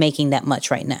supposed to be making that much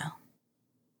right now.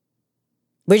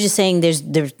 We're just saying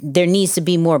there needs to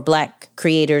be more Black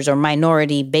creators or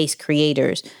minority-based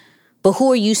creators. But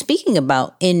who are you speaking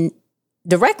about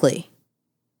directly?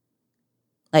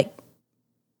 Like,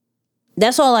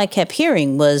 that's all I kept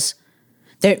hearing was,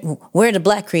 where are the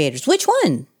Black creators? Which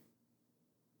one?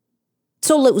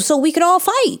 So we could all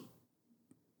fight.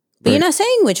 But You're not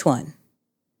saying which one.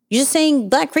 You're just saying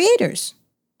Black creators.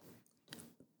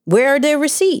 Where are their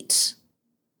receipts?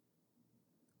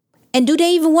 And do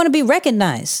they even want to be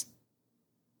recognized?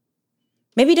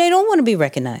 Maybe they don't want to be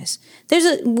recognized.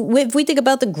 If we think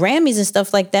about the Grammys and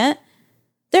stuff like that,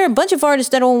 there are a bunch of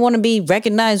artists that don't want to be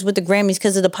recognized with the Grammys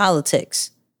because of the politics.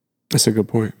 That's a good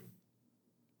point.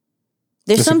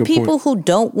 There's some people who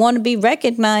don't want to be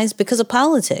recognized because of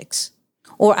politics.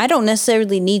 Or I don't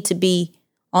necessarily need to be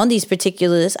on these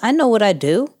particular lists. I know what I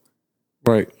do.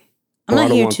 Right. I'm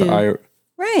not here to...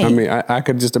 Right. I mean, I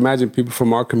could just imagine people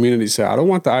from our community say, I don't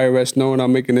want the IRS knowing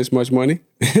I'm making this much money.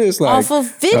 It's like... Off of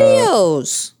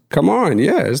videos. Come on.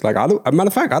 Yeah. It's like, as a matter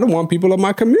of fact, I don't want people in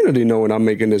my community knowing I'm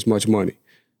making this much money.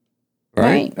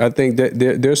 Right. I think that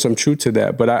there's some truth to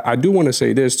that. But I do want to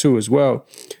say this too as well.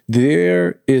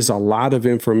 There is a lot of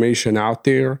information out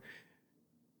there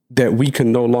that we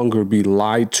can no longer be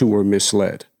lied to or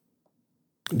misled.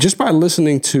 Just by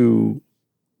listening to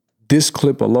this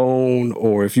clip alone,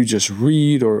 or if you just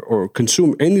read or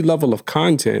consume any level of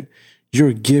content,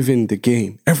 you're given the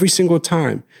game. Every single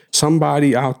time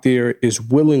somebody out there is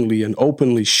willingly and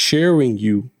openly sharing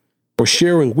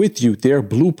with you their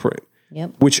blueprint,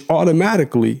 which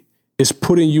automatically is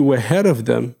putting you ahead of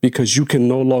them because you can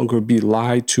no longer be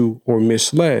lied to or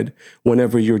misled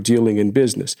whenever you're dealing in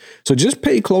business. So just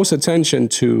pay close attention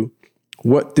to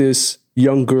what this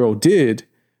young girl did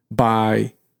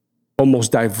by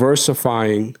almost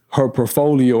diversifying her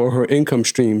portfolio or her income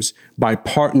streams by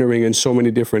partnering in so many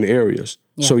different areas.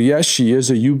 Yeah. So yes, she is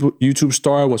a YouTube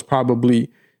star, was probably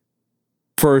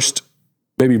first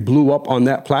maybe blew up on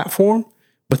that platform.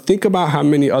 But think about how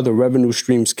many other revenue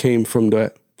streams came from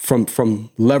from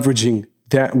leveraging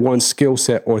that one skill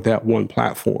set or that one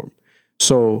platform.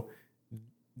 So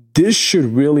this should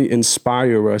really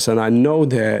inspire us. And I know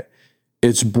that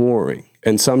it's boring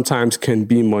and sometimes can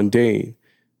be mundane,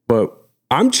 but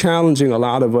I'm challenging a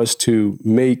lot of us to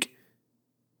make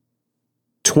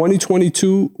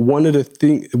 2022 one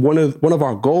of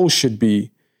our goals should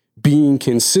be being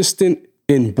consistent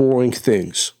in boring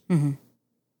things. Mm-hmm.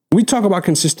 We talk about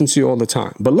consistency all the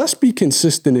time, but let's be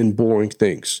consistent in boring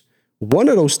things. One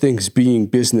of those things being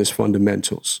business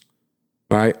fundamentals,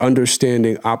 right?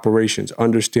 Understanding operations,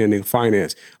 understanding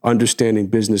finance, understanding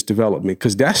business development,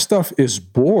 because that stuff is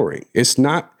boring.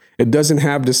 It doesn't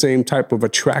have the same type of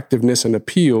attractiveness and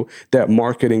appeal that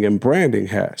marketing and branding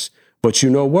has. But you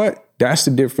know what? That's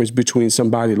the difference between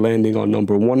somebody landing on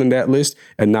number one on that list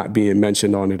and not being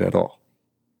mentioned on it at all.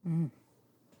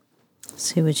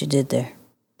 See what you did there.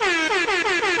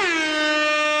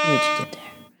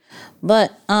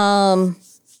 But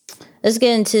let's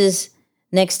get into this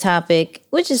next topic,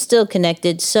 which is still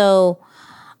connected. So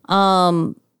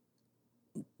the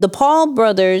Paul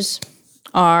brothers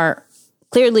are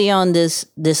clearly on this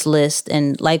list.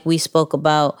 And like we spoke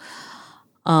about,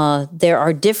 there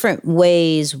are different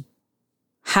ways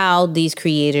how these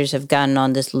creators have gotten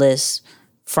on this list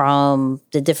from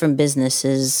the different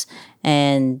businesses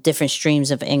and different streams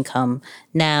of income.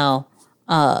 Now,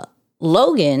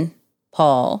 Logan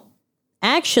Paul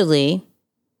actually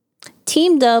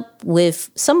teamed up with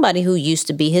somebody who used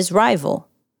to be his rival.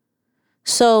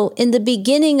 So in the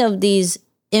beginning of these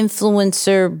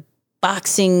influencer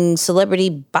boxing, celebrity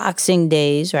boxing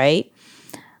days, right?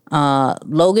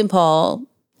 Logan Paul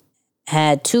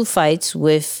had 2 fights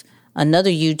with another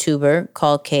YouTuber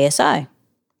called KSI.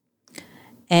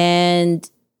 And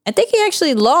I think he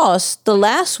actually lost the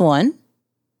last one,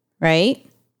 right?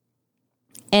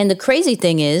 And the crazy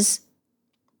thing is,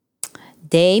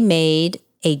 they made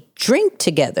a drink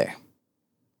together.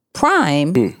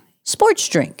 Prime sports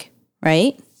drink,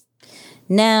 right?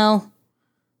 Now,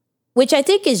 which I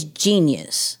think is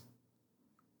genius.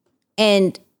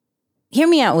 And hear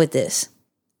me out with this.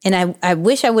 And I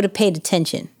wish I would have paid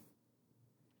attention.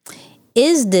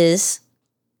 Is this,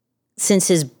 since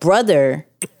his brother,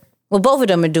 well, both of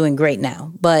them are doing great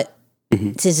now, but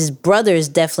since his brother is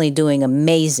definitely doing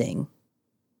amazing,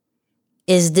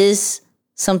 is this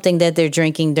something that they're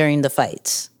drinking during the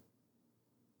fights?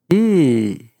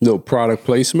 No product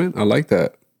placement. I like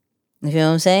that. You feel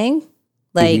what I'm saying?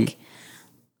 Like,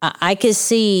 I could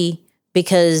see,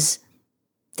 because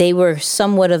they were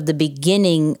somewhat of the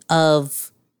beginning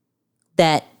of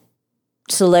that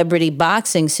celebrity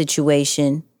boxing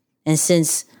situation. And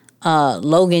since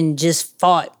Logan just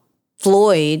fought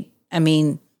Floyd, I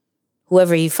mean,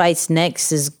 whoever he fights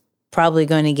next is probably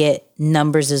going to get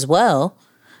numbers as well.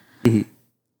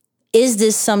 Is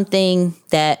this something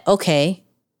that, okay,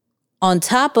 on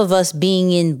top of us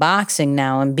being in boxing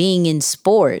now and being in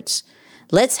sports,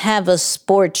 let's have a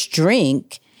sports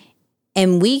drink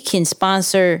and we can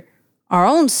sponsor our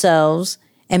own selves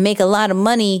and make a lot of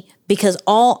money, because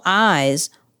all eyes,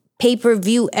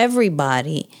 pay-per-view,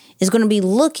 everybody is going to be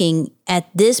looking at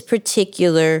this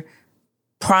particular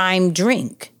Prime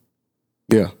drink.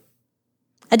 Yeah.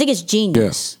 I think it's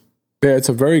genius. Yeah, it's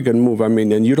a very good move. I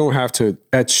mean, and you don't have to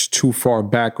etch too far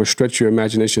back or stretch your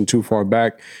imagination too far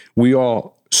back. We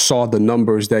all saw the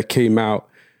numbers that came out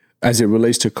as it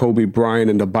relates to Kobe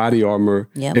Bryant and the body armor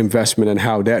investment and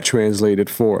how that translated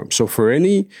for him. So for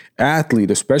any athlete,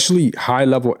 especially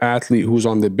high-level athlete who's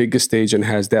on the biggest stage and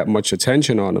has that much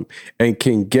attention on him and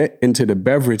can get into the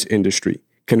beverage industry,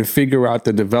 can figure out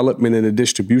the development and the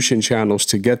distribution channels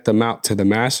to get them out to the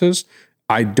masses,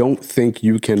 I don't think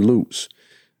you can lose.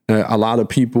 A lot of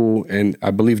people, and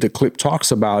I believe the clip talks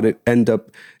about it, end up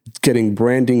getting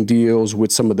branding deals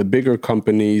with some of the bigger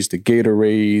companies, the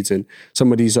Gatorades and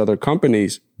some of these other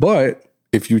companies. But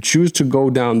if you choose to go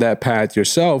down that path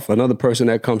yourself, another person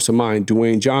that comes to mind,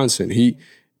 Dwayne Johnson, he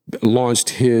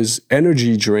launched his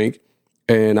energy drink,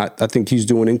 and I think he's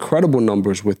doing incredible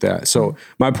numbers with that. So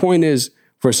my point is,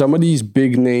 for some of these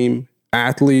big name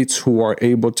athletes who are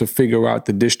able to figure out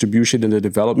the distribution and the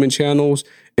development channels,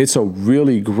 it's a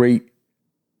really great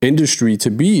industry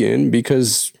to be in,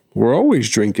 because we're always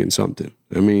drinking something.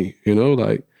 I mean, you know,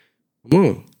 like, come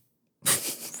on.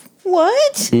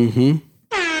 What?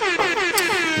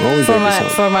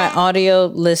 For my audio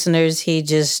listeners, he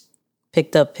just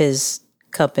picked up his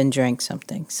cup and drank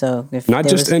something. So if not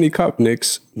just any cup,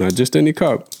 Nix. Not just any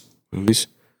cup. Let me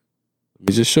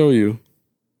just show you.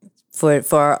 For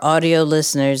our audio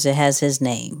listeners, it has his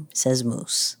name. It says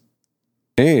Moose.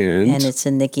 And it's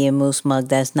a Nikki and Moose mug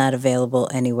that's not available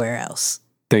anywhere else.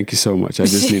 Thank you so much. I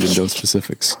just needed those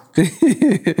specifics. Like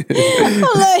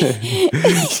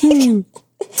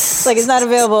it's not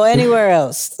available anywhere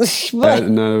else. But,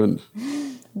 No.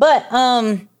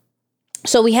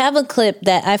 So we have a clip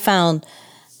that I found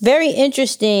very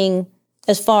interesting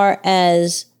as far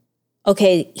as,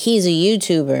 okay, he's a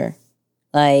YouTuber.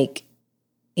 Like,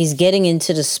 he's getting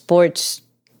into the sports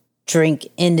drink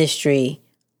industry.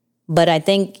 But I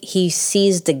think he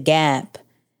sees the gap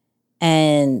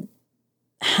and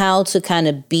how to kind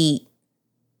of beat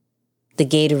the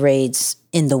Gatorades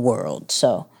in the world.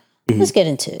 So let's get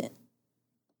into it.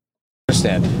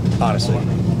 Understand, honestly.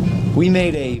 We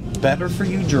made a better for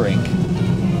you drink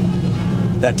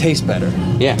that tastes better.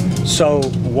 Yeah. So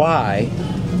why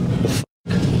the f-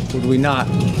 would we not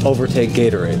overtake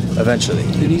Gatorade eventually?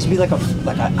 There needs to be like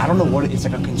I don't know what it's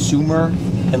like, a consumer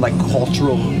and like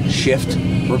cultural shift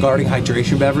regarding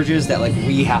hydration beverages that like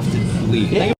we have to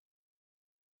lead. Yeah.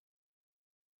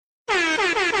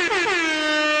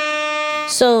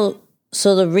 So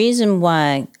the reason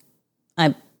why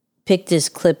I picked this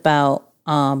clip out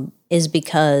is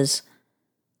because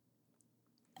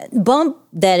bump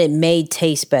that it may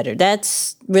taste better.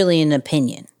 That's really an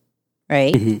opinion,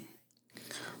 right? Mm-hmm.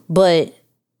 But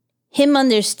him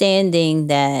understanding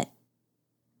that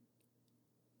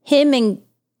him and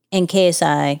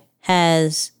KSI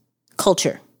has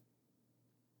culture,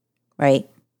 right?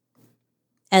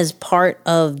 As part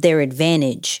of their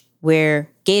advantage, where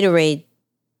Gatorade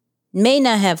may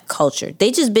not have culture.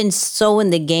 They just been so in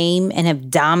the game and have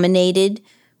dominated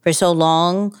for so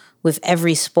long with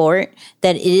every sport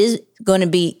that it is going to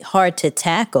be hard to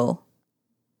tackle.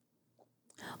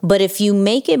 But if you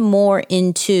make it more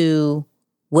into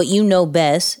what you know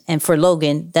best, and for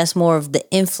Logan, that's more of the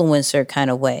influencer kind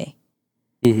of way,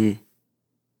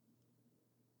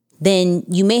 then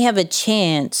you may have a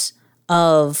chance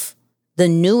of the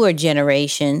newer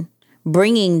generation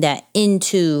bringing that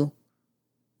into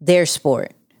their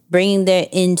sport, bringing that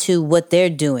into what they're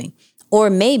doing. Or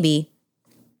maybe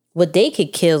what they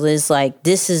could kill is like,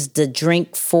 this is the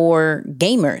drink for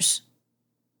gamers,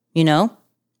 you know?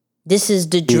 This is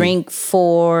the drink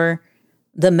for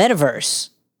the metaverse.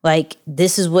 Like,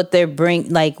 this is what they're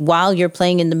like, while you're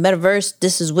playing in the metaverse,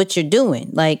 this is what you're doing.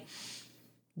 Like,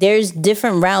 there's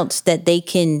different routes that they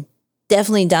can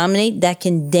definitely dominate that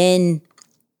can then,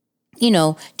 you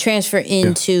know, transfer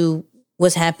into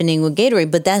what's happening with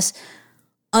Gatorade. But that's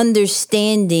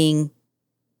understanding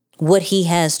what he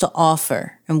has to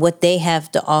offer and what they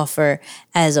have to offer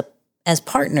as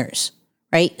partners,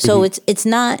 right? So it's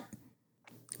not,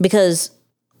 because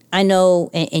I know,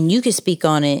 and you can speak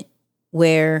on it,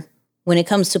 where when it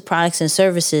comes to products and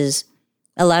services,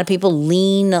 a lot of people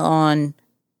lean on,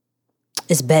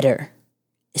 it's better.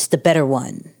 It's the better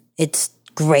one. It's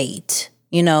great.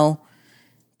 You know,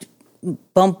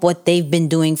 bump what they've been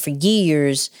doing for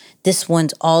years. This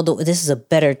is a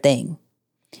better thing.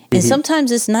 And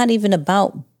sometimes it's not even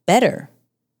about better.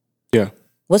 Yeah.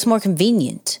 What's more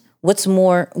convenient? What's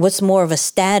more of a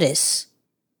status?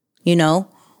 You know,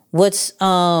 what's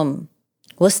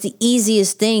the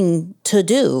easiest thing to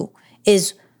do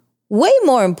is way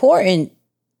more important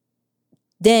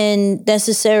than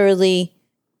necessarily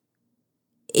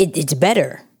it's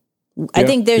better. Yeah, I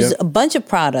think there's a bunch of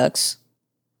products.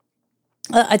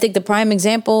 I think the prime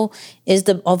example is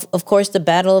of course the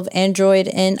battle of Android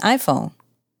and iPhone.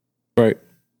 Right.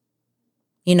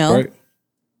 You know,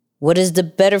 what is the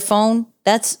better phone?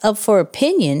 That's up for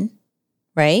opinion,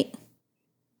 right?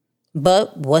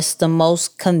 But what's the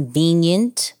most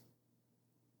convenient?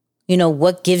 You know,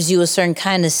 what gives you a certain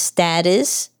kind of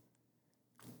status?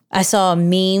 I saw a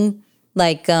meme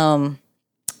like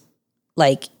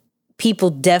people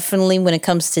definitely, when it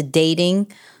comes to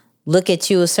dating, look at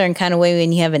you a certain kind of way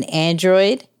when you have an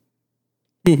Android.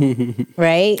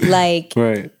 Right? Like,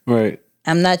 right.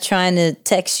 I'm not trying to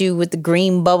text you with the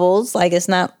green bubbles. Like, it's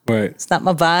not my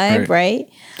vibe, right?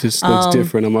 Just looks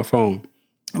different on my phone.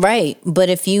 Right. But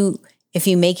if you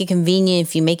make it convenient,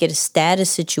 if you make it a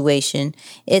status situation,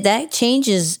 that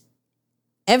changes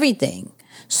everything.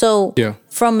 So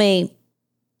from a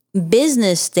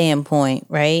business standpoint,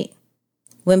 right,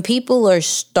 when people are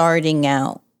starting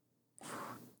out,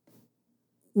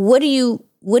 what do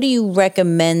you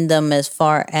recommend them as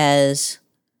far as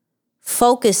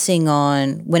focusing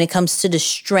on when it comes to the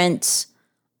strengths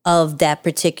of that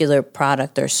particular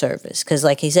product or service? Because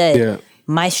like he said,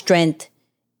 my strength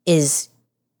is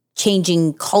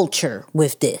changing culture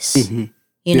with this,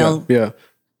 you know? Yeah.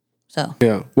 So.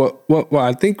 Yeah. Well,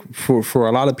 I think for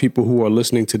a lot of people who are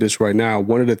listening to this right now,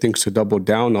 one of the things to double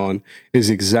down on is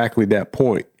exactly that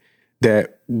point.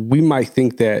 that we might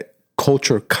think that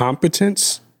culture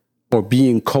competence or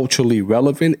being culturally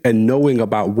relevant and knowing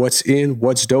about what's in,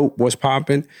 what's dope, what's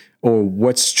popping, or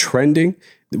what's trending,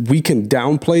 we can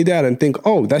downplay that and think,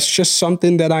 oh, that's just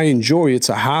something that I enjoy. It's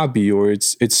a hobby, or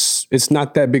it's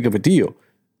not that big of a deal.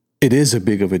 It is a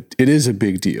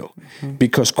big deal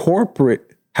because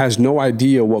corporate has no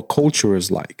idea what culture is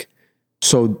like.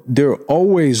 So they're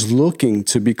always looking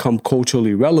to become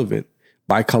culturally relevant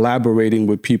by collaborating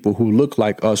with people who look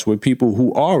like us, with people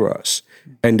who are us,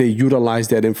 and they utilize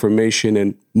that information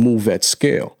and move at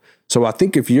scale. So I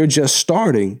think if you're just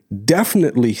starting,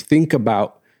 definitely think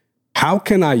about, how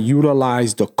can I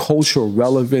utilize the cultural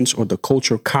relevance or the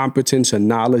cultural competence and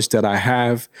knowledge that I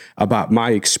have about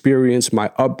my experience, my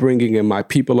upbringing, and my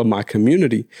people of my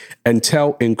community, and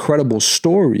tell incredible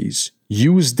stories?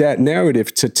 Use that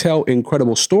narrative to tell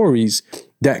incredible stories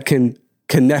that can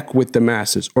connect with the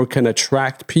masses or can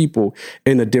attract people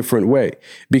in a different way.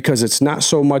 Because it's not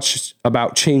so much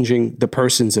about changing the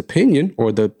person's opinion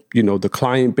or the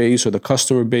client base or the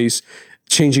customer base,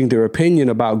 changing their opinion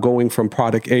about going from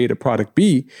product A to product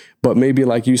B, but maybe,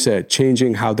 like you said,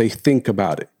 changing how they think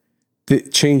about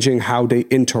it, changing how they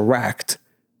interact.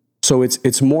 So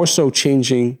it's more so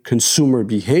changing consumer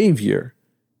behavior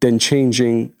than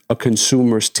changing a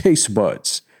consumer's taste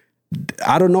buds.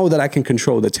 I don't know that I can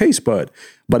control the taste bud,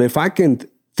 but if I can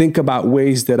think about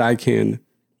ways that I can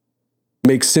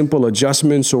make simple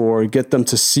adjustments or get them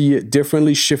to see it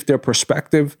differently, shift their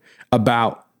perspective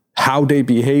about how they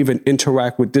behave and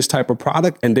interact with this type of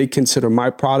product, and they consider my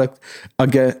product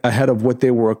ahead of what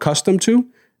they were accustomed to,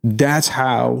 that's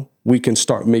how we can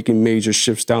start making major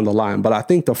shifts down the line. But I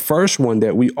think the first one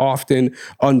that we often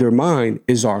undermine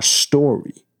is our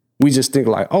story. We just think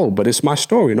like, oh, but it's my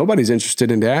story. Nobody's interested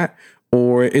in that.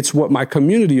 Or it's what my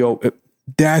community,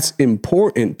 that's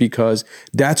important because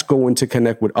that's going to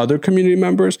connect with other community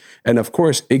members. And of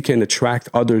course, it can attract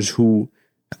others who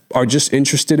are just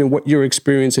interested in what your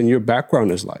experience and your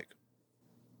background is like.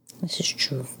 This is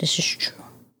true.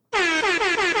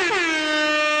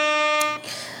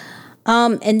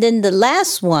 And then the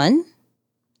last one,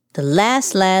 the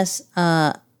last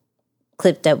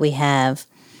clip that we have,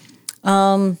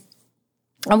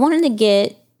 I wanted to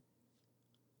get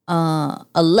a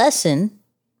lesson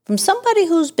from somebody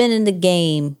who's been in the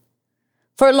game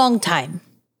for a long time,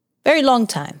 very long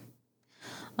time.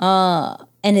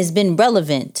 And has been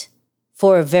relevant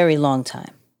for a very long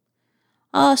time.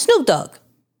 Snoop Dogg.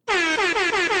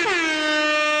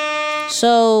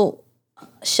 So,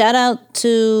 shout out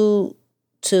to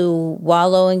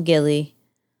Wallow and Gilly,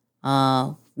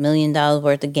 $1 million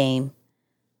worth of game.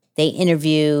 They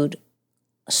interviewed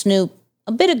Snoop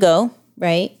a bit ago,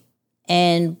 right?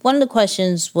 And one of the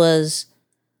questions was,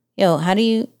 how do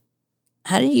you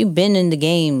been in the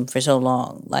game for so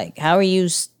long? Like, how are you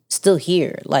still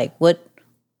here? Like, what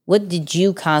did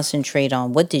you concentrate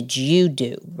on? What did you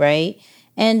do, right?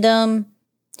 And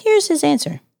here's his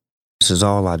answer. This is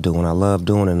all I do, and I love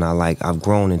doing it, and I've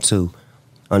grown into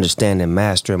understanding,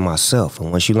 mastering myself.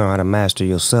 And once you learn how to master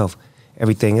yourself,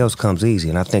 everything else comes easy.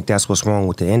 And I think that's what's wrong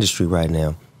with the industry right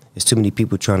now. There's too many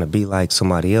people trying to be like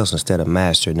somebody else instead of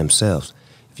mastering themselves.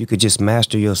 If you could just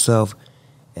master yourself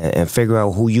and figure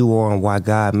out who you are and why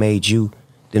God made you,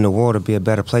 then the world would be a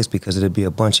better place because it'd be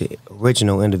a bunch of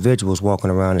original individuals walking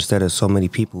around instead of so many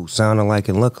people who sound alike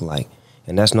and look alike.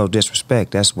 And that's no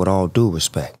disrespect. That's with all due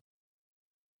respect.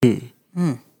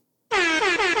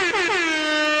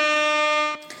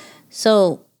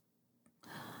 So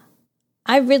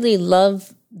I really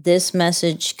love this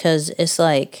message because it's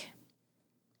like,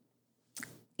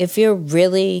 if you're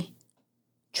really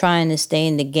trying to stay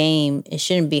in the game, it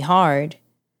shouldn't be hard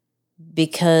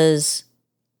because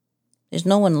there's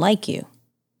no one like you.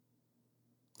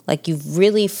 Like, you've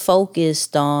really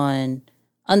focused on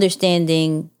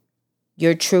understanding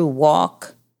your true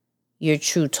walk, your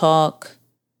true talk,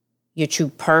 your true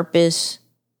purpose,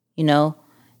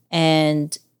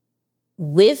 and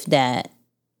with that,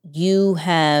 you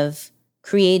have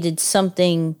created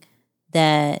something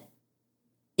that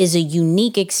is a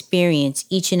unique experience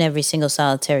each and every single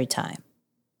solitary time.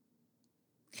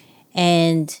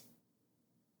 And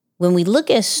when we look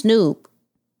at Snoop,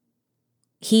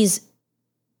 he's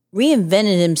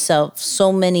reinvented himself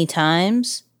so many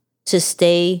times to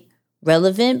stay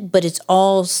relevant, but it's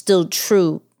all still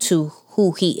true to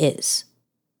who he is,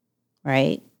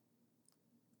 right?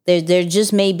 There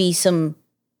just may be some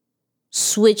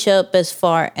switch up as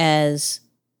far as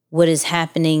what is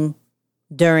happening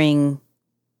during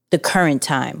the current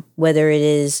time, whether it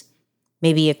is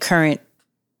maybe a current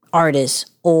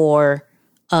artist or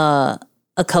a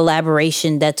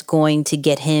collaboration that's going to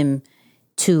get him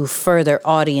to further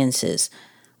audiences.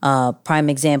 Prime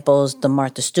examples, the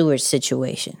Martha Stewart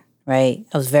situation, right?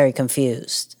 I was very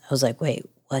confused. I was like, wait,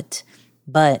 what?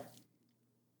 But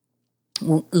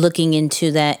looking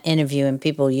into that interview, and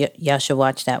people, y'all should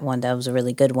watch that one. That was a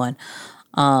really good one.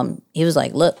 He was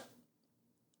like, look,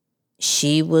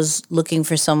 she was looking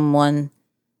for someone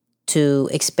to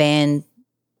expand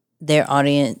their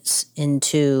audience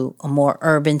into a more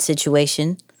urban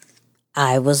situation.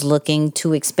 I was looking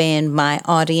to expand my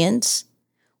audience.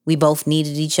 We both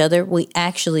needed each other. We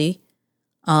actually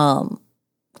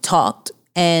talked,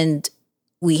 and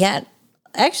we had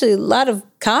actually a lot of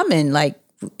common, like,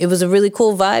 it was a really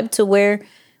cool vibe to where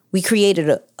we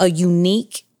created a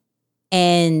unique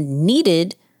and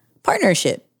needed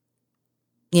partnership,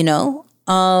 you know?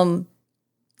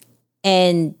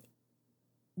 And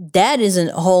that is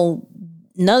a whole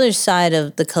another side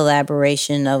of the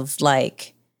collaboration of,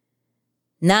 like,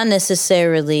 not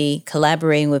necessarily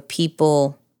collaborating with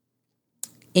people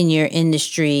in your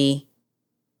industry,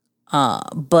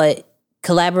 but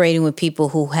collaborating with people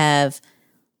who have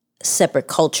separate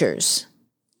cultures,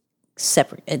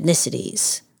 separate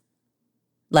ethnicities,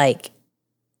 like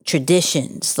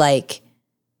traditions, like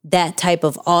that type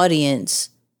of audience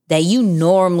that you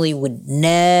normally would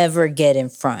never get in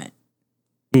front.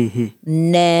 Mm-hmm.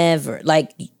 Never.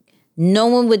 Like, no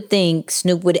one would think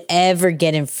Snoop would ever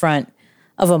get in front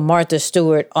of a Martha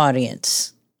Stewart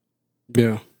audience.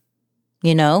 Yeah.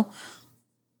 You know?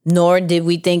 Nor did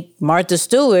we think Martha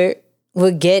Stewart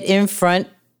would get in front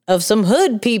of some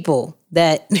hood people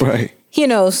that, right, you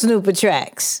know, Snoop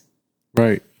attracts.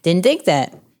 Right. Didn't think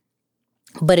that.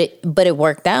 But it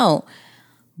worked out.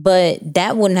 But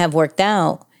that wouldn't have worked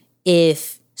out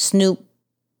if Snoop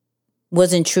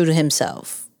wasn't true to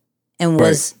himself and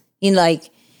was, you know, like,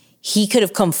 he could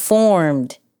have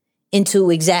conformed into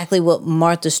exactly what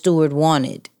Martha Stewart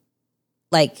wanted,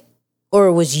 like,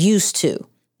 or was used to,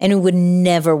 and it would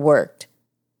never worked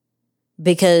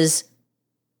because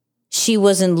she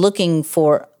wasn't looking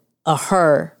for a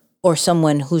her or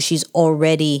someone who she's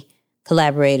already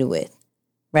collaborated with,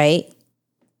 right?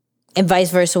 And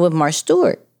vice versa with Martha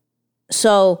Stewart.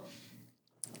 So,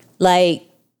 like,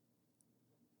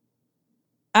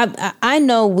 I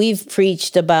know we've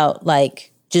preached about,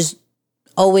 like, just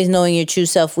always knowing your true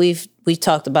self. We've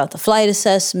talked about the flight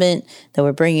assessment that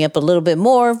we're bringing up a little bit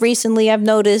more recently, I've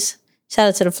noticed. Shout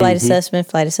out to the flight assessment,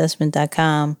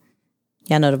 flightassessment.com.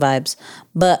 Y'all know the vibes.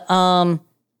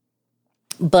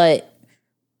 But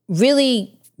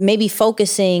really maybe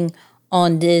focusing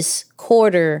on this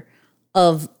quarter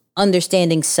of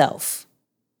understanding self.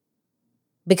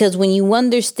 Because when you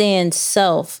understand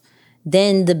self,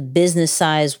 then the business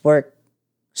sides work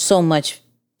so much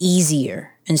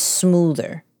easier and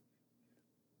smoother.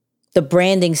 The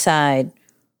branding side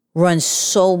runs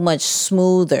so much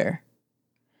smoother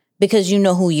because you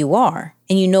know who you are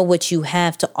and you know what you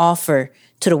have to offer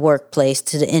to the workplace,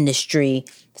 to the industry,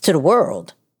 to the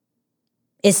world.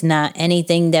 It's not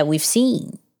anything that we've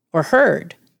seen or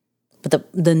heard.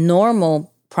 But the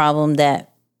normal problem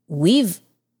that we've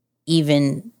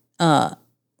even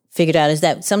figured out is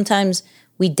that sometimes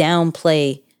we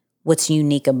downplay what's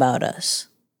unique about us.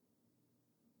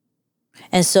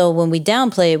 And so when we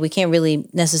downplay it, we can't really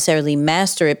necessarily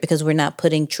master it because we're not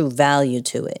putting true value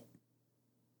to it.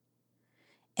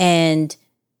 And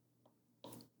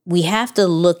we have to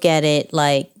look at it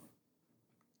like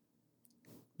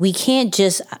we can't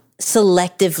just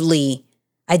selectively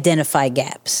identify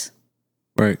gaps.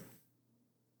 Right.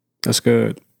 That's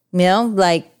good. You know,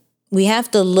 like, we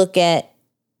have to look at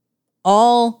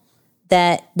all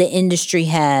that the industry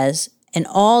has and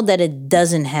all that it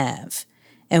doesn't have.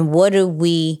 And what do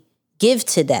we give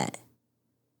to that?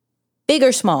 Big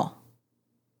or small?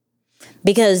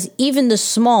 Because even the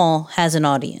small has an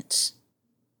audience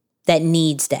that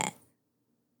needs that.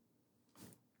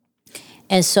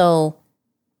 And so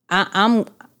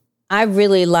I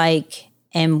really like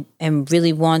and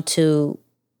really want to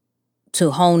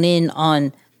hone in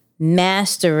on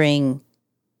mastering,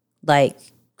 like,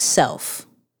 self,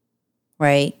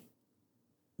 right?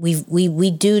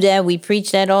 We do that. We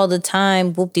preach that all the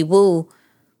time. Whoop-de-woo.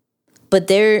 But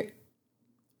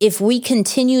if we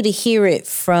continue to hear it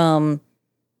from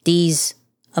these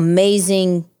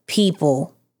amazing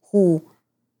people who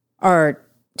are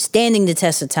standing the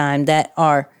test of time, that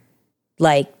are,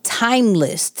 like,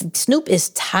 timeless. Snoop is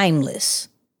timeless.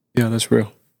 Yeah, that's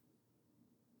real.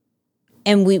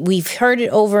 And we've heard it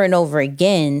over and over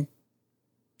again.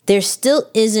 There still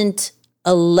isn't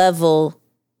a level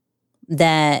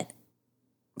that,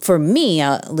 for me,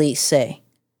 I'll at least say,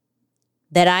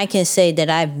 that I can say that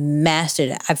I've mastered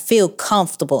it. I feel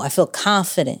comfortable. I feel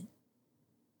confident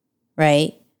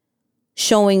right?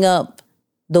 Showing up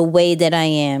the way that I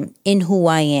am, in who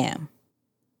I am.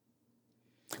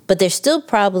 But there's still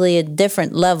probably a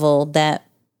different level that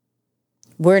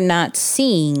we're not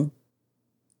seeing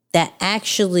that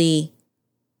actually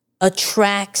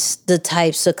attracts the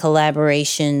types of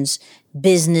collaborations,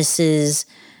 businesses,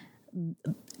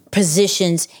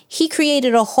 positions. He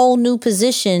created a whole new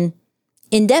position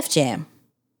in Def Jam.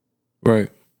 Right.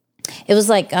 It was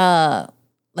like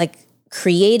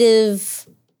creative,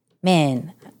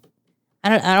 man.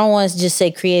 I don't want to just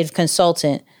say creative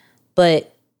consultant,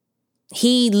 but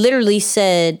he literally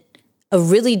said a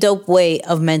really dope way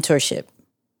of mentorship.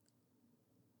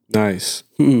 Nice.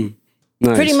 Nice.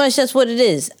 Pretty much that's what it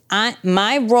is.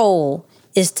 My role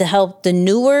is to help the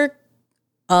newer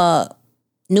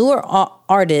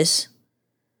artists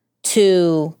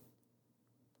to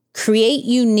create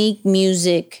unique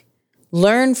music,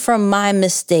 learn from my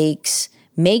mistakes,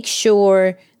 make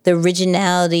sure the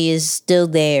originality is still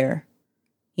there.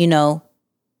 You know,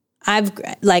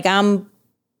 I'm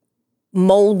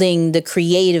molding the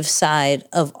creative side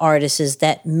of artists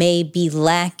that may be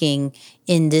lacking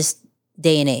in this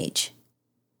day and age.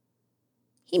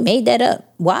 He made that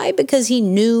up. Why? Because he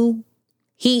knew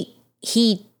he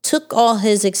took all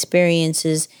his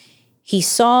experiences, he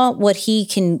saw what he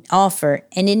can offer,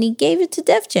 and then he gave it to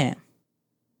Def Jam.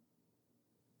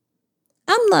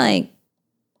 I'm like,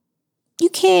 you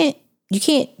can't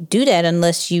do that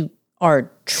unless you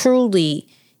are truly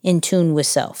in tune with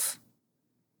self.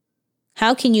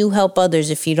 How can you help others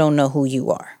if you don't know who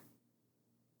you are?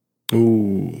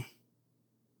 Ooh.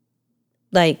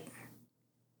 Like,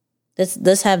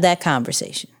 let's have that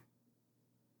conversation.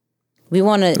 We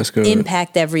want to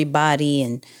impact everybody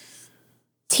and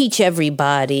teach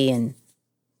everybody,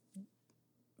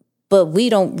 but we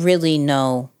don't really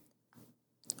know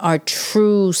our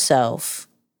true self,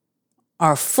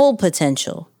 our full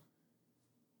potential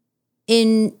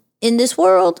in this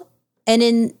world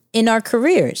and in our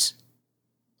careers.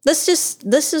 Let's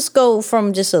just go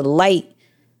from just a light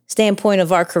standpoint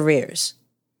of our careers.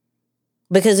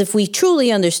 Because if we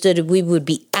truly understood it, we would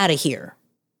be out of here.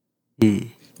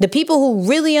 The people who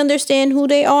really understand who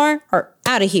they are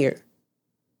out of here.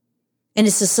 And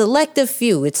it's a selective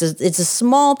few. It's a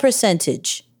small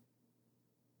percentage.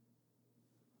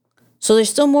 So there's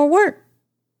still more work.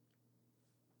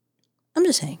 I'm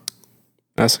just saying.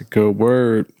 That's a good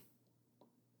word.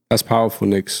 That's powerful,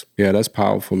 Nix. Yeah, that's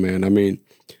powerful, man. I mean,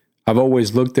 I've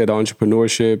always looked at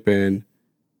entrepreneurship, and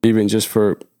even just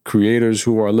for creators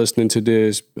who are listening to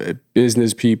this,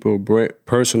 business people,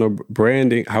 personal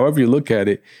branding, however you look at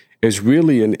it, is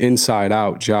really an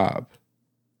inside-out job.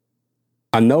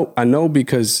 I know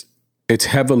because it's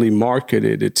heavily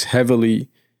marketed, it's heavily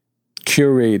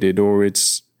curated, or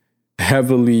it's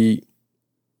heavily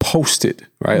posted,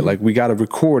 right? Mm-hmm. Like, we got to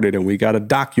record it and we got to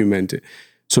document it.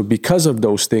 So because of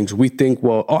those things, we think,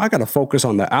 well, I got to focus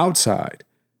on the outside.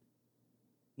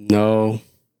 No,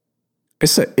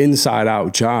 it's an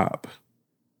inside-out job.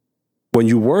 When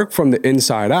you work from the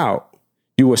inside out,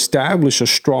 you establish a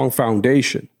strong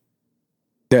foundation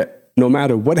that no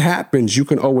matter what happens, you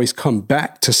can always come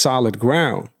back to solid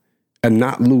ground and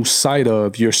not lose sight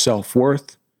of your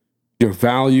self-worth, your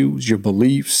values, your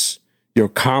beliefs, your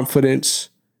confidence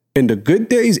in the good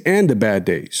days and the bad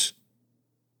days.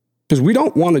 Because we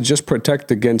don't want to just protect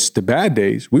against the bad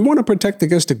days. We want to protect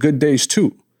against the good days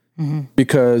too. Mm-hmm.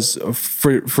 Because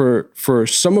for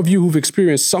some of you who've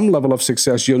experienced some level of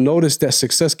success, you'll notice that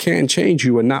success can change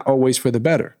you and not always for the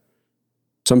better.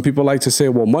 Some people like to say,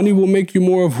 well, money will make you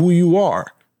more of who you are.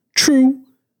 True,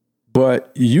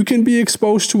 but you can be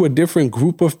exposed to a different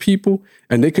group of people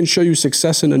and they can show you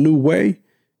success in a new way,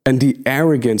 and the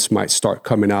arrogance might start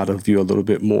coming out of you a little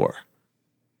bit more.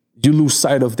 You lose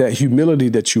sight of that humility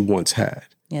that you once had.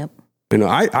 Yep. You know,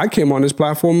 I came on this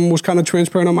platform and was kind of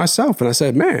transparent on myself. And I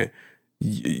said, man,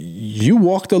 you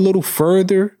walked a little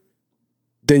further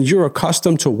than you're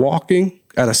accustomed to walking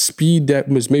at a speed that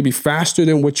was maybe faster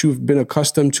than what you've been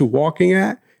accustomed to walking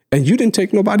at. And you didn't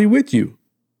take nobody with you.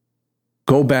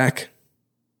 Go back.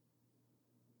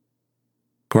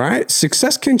 Right?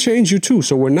 Success can change you too.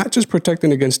 So we're not just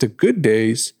protecting against the good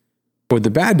days or the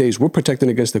bad days. We're protecting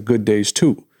against the good days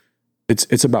too.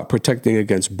 It's about protecting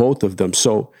against both of them.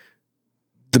 So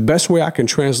the best way I can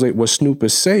translate what Snoop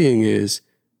is saying is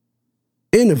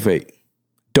innovate,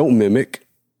 don't mimic.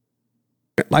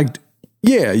 Like,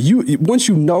 yeah, once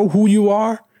you know who you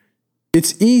are,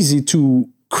 it's easy to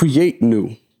create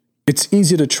new. It's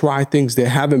easy to try things that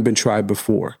haven't been tried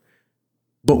before.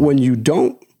 But when you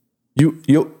don't,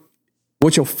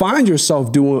 What you'll find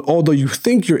yourself doing, although you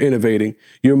think you're innovating,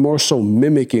 you're more so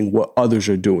mimicking what others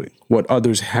are doing, what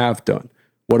others have done,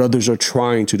 what others are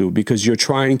trying to do, because you're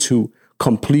trying to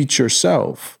complete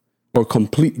yourself or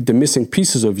complete the missing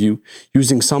pieces of you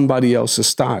using somebody else's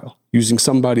style, using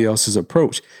somebody else's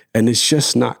approach. And it's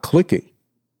just not clicking.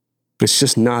 It's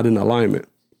just not in alignment.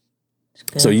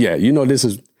 So yeah, this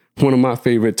is one of my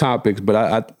favorite topics,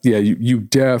 but you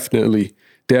definitely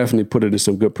put it in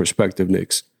some good perspective,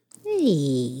 Nix.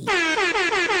 Hey.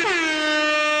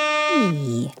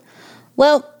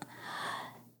 Well,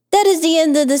 that is the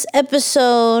end of this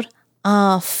episode.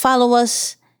 Follow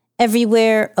us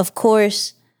everywhere, of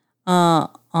course, on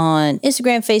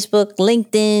Instagram, Facebook,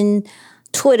 LinkedIn,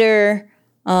 Twitter.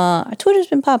 Our Twitter's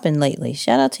been popping lately.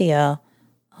 Shout out to y'all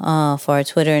for our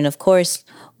Twitter. And of course,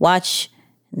 watch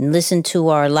and listen to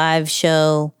our live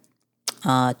show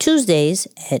Tuesdays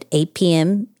at 8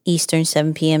 p.m. Eastern,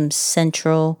 7 p.m.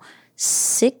 Central,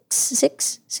 5.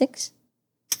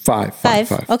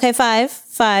 Okay,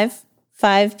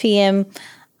 5 p.m.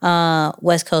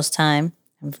 West Coast time.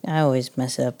 I always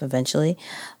mess it up eventually.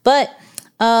 But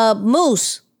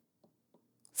Moose,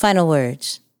 final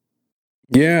words.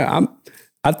 Yeah,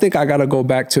 I think I got to go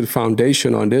back to the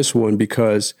foundation on this one,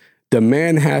 because the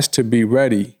man has to be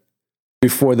ready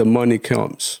before the money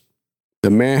comes.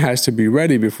 The man has to be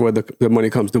ready before the money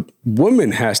comes. The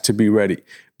woman has to be ready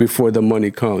before the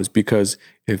money comes, because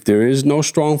if there is no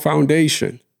strong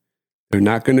foundation, they're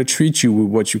not going to treat you with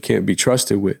what you can't be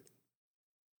trusted with.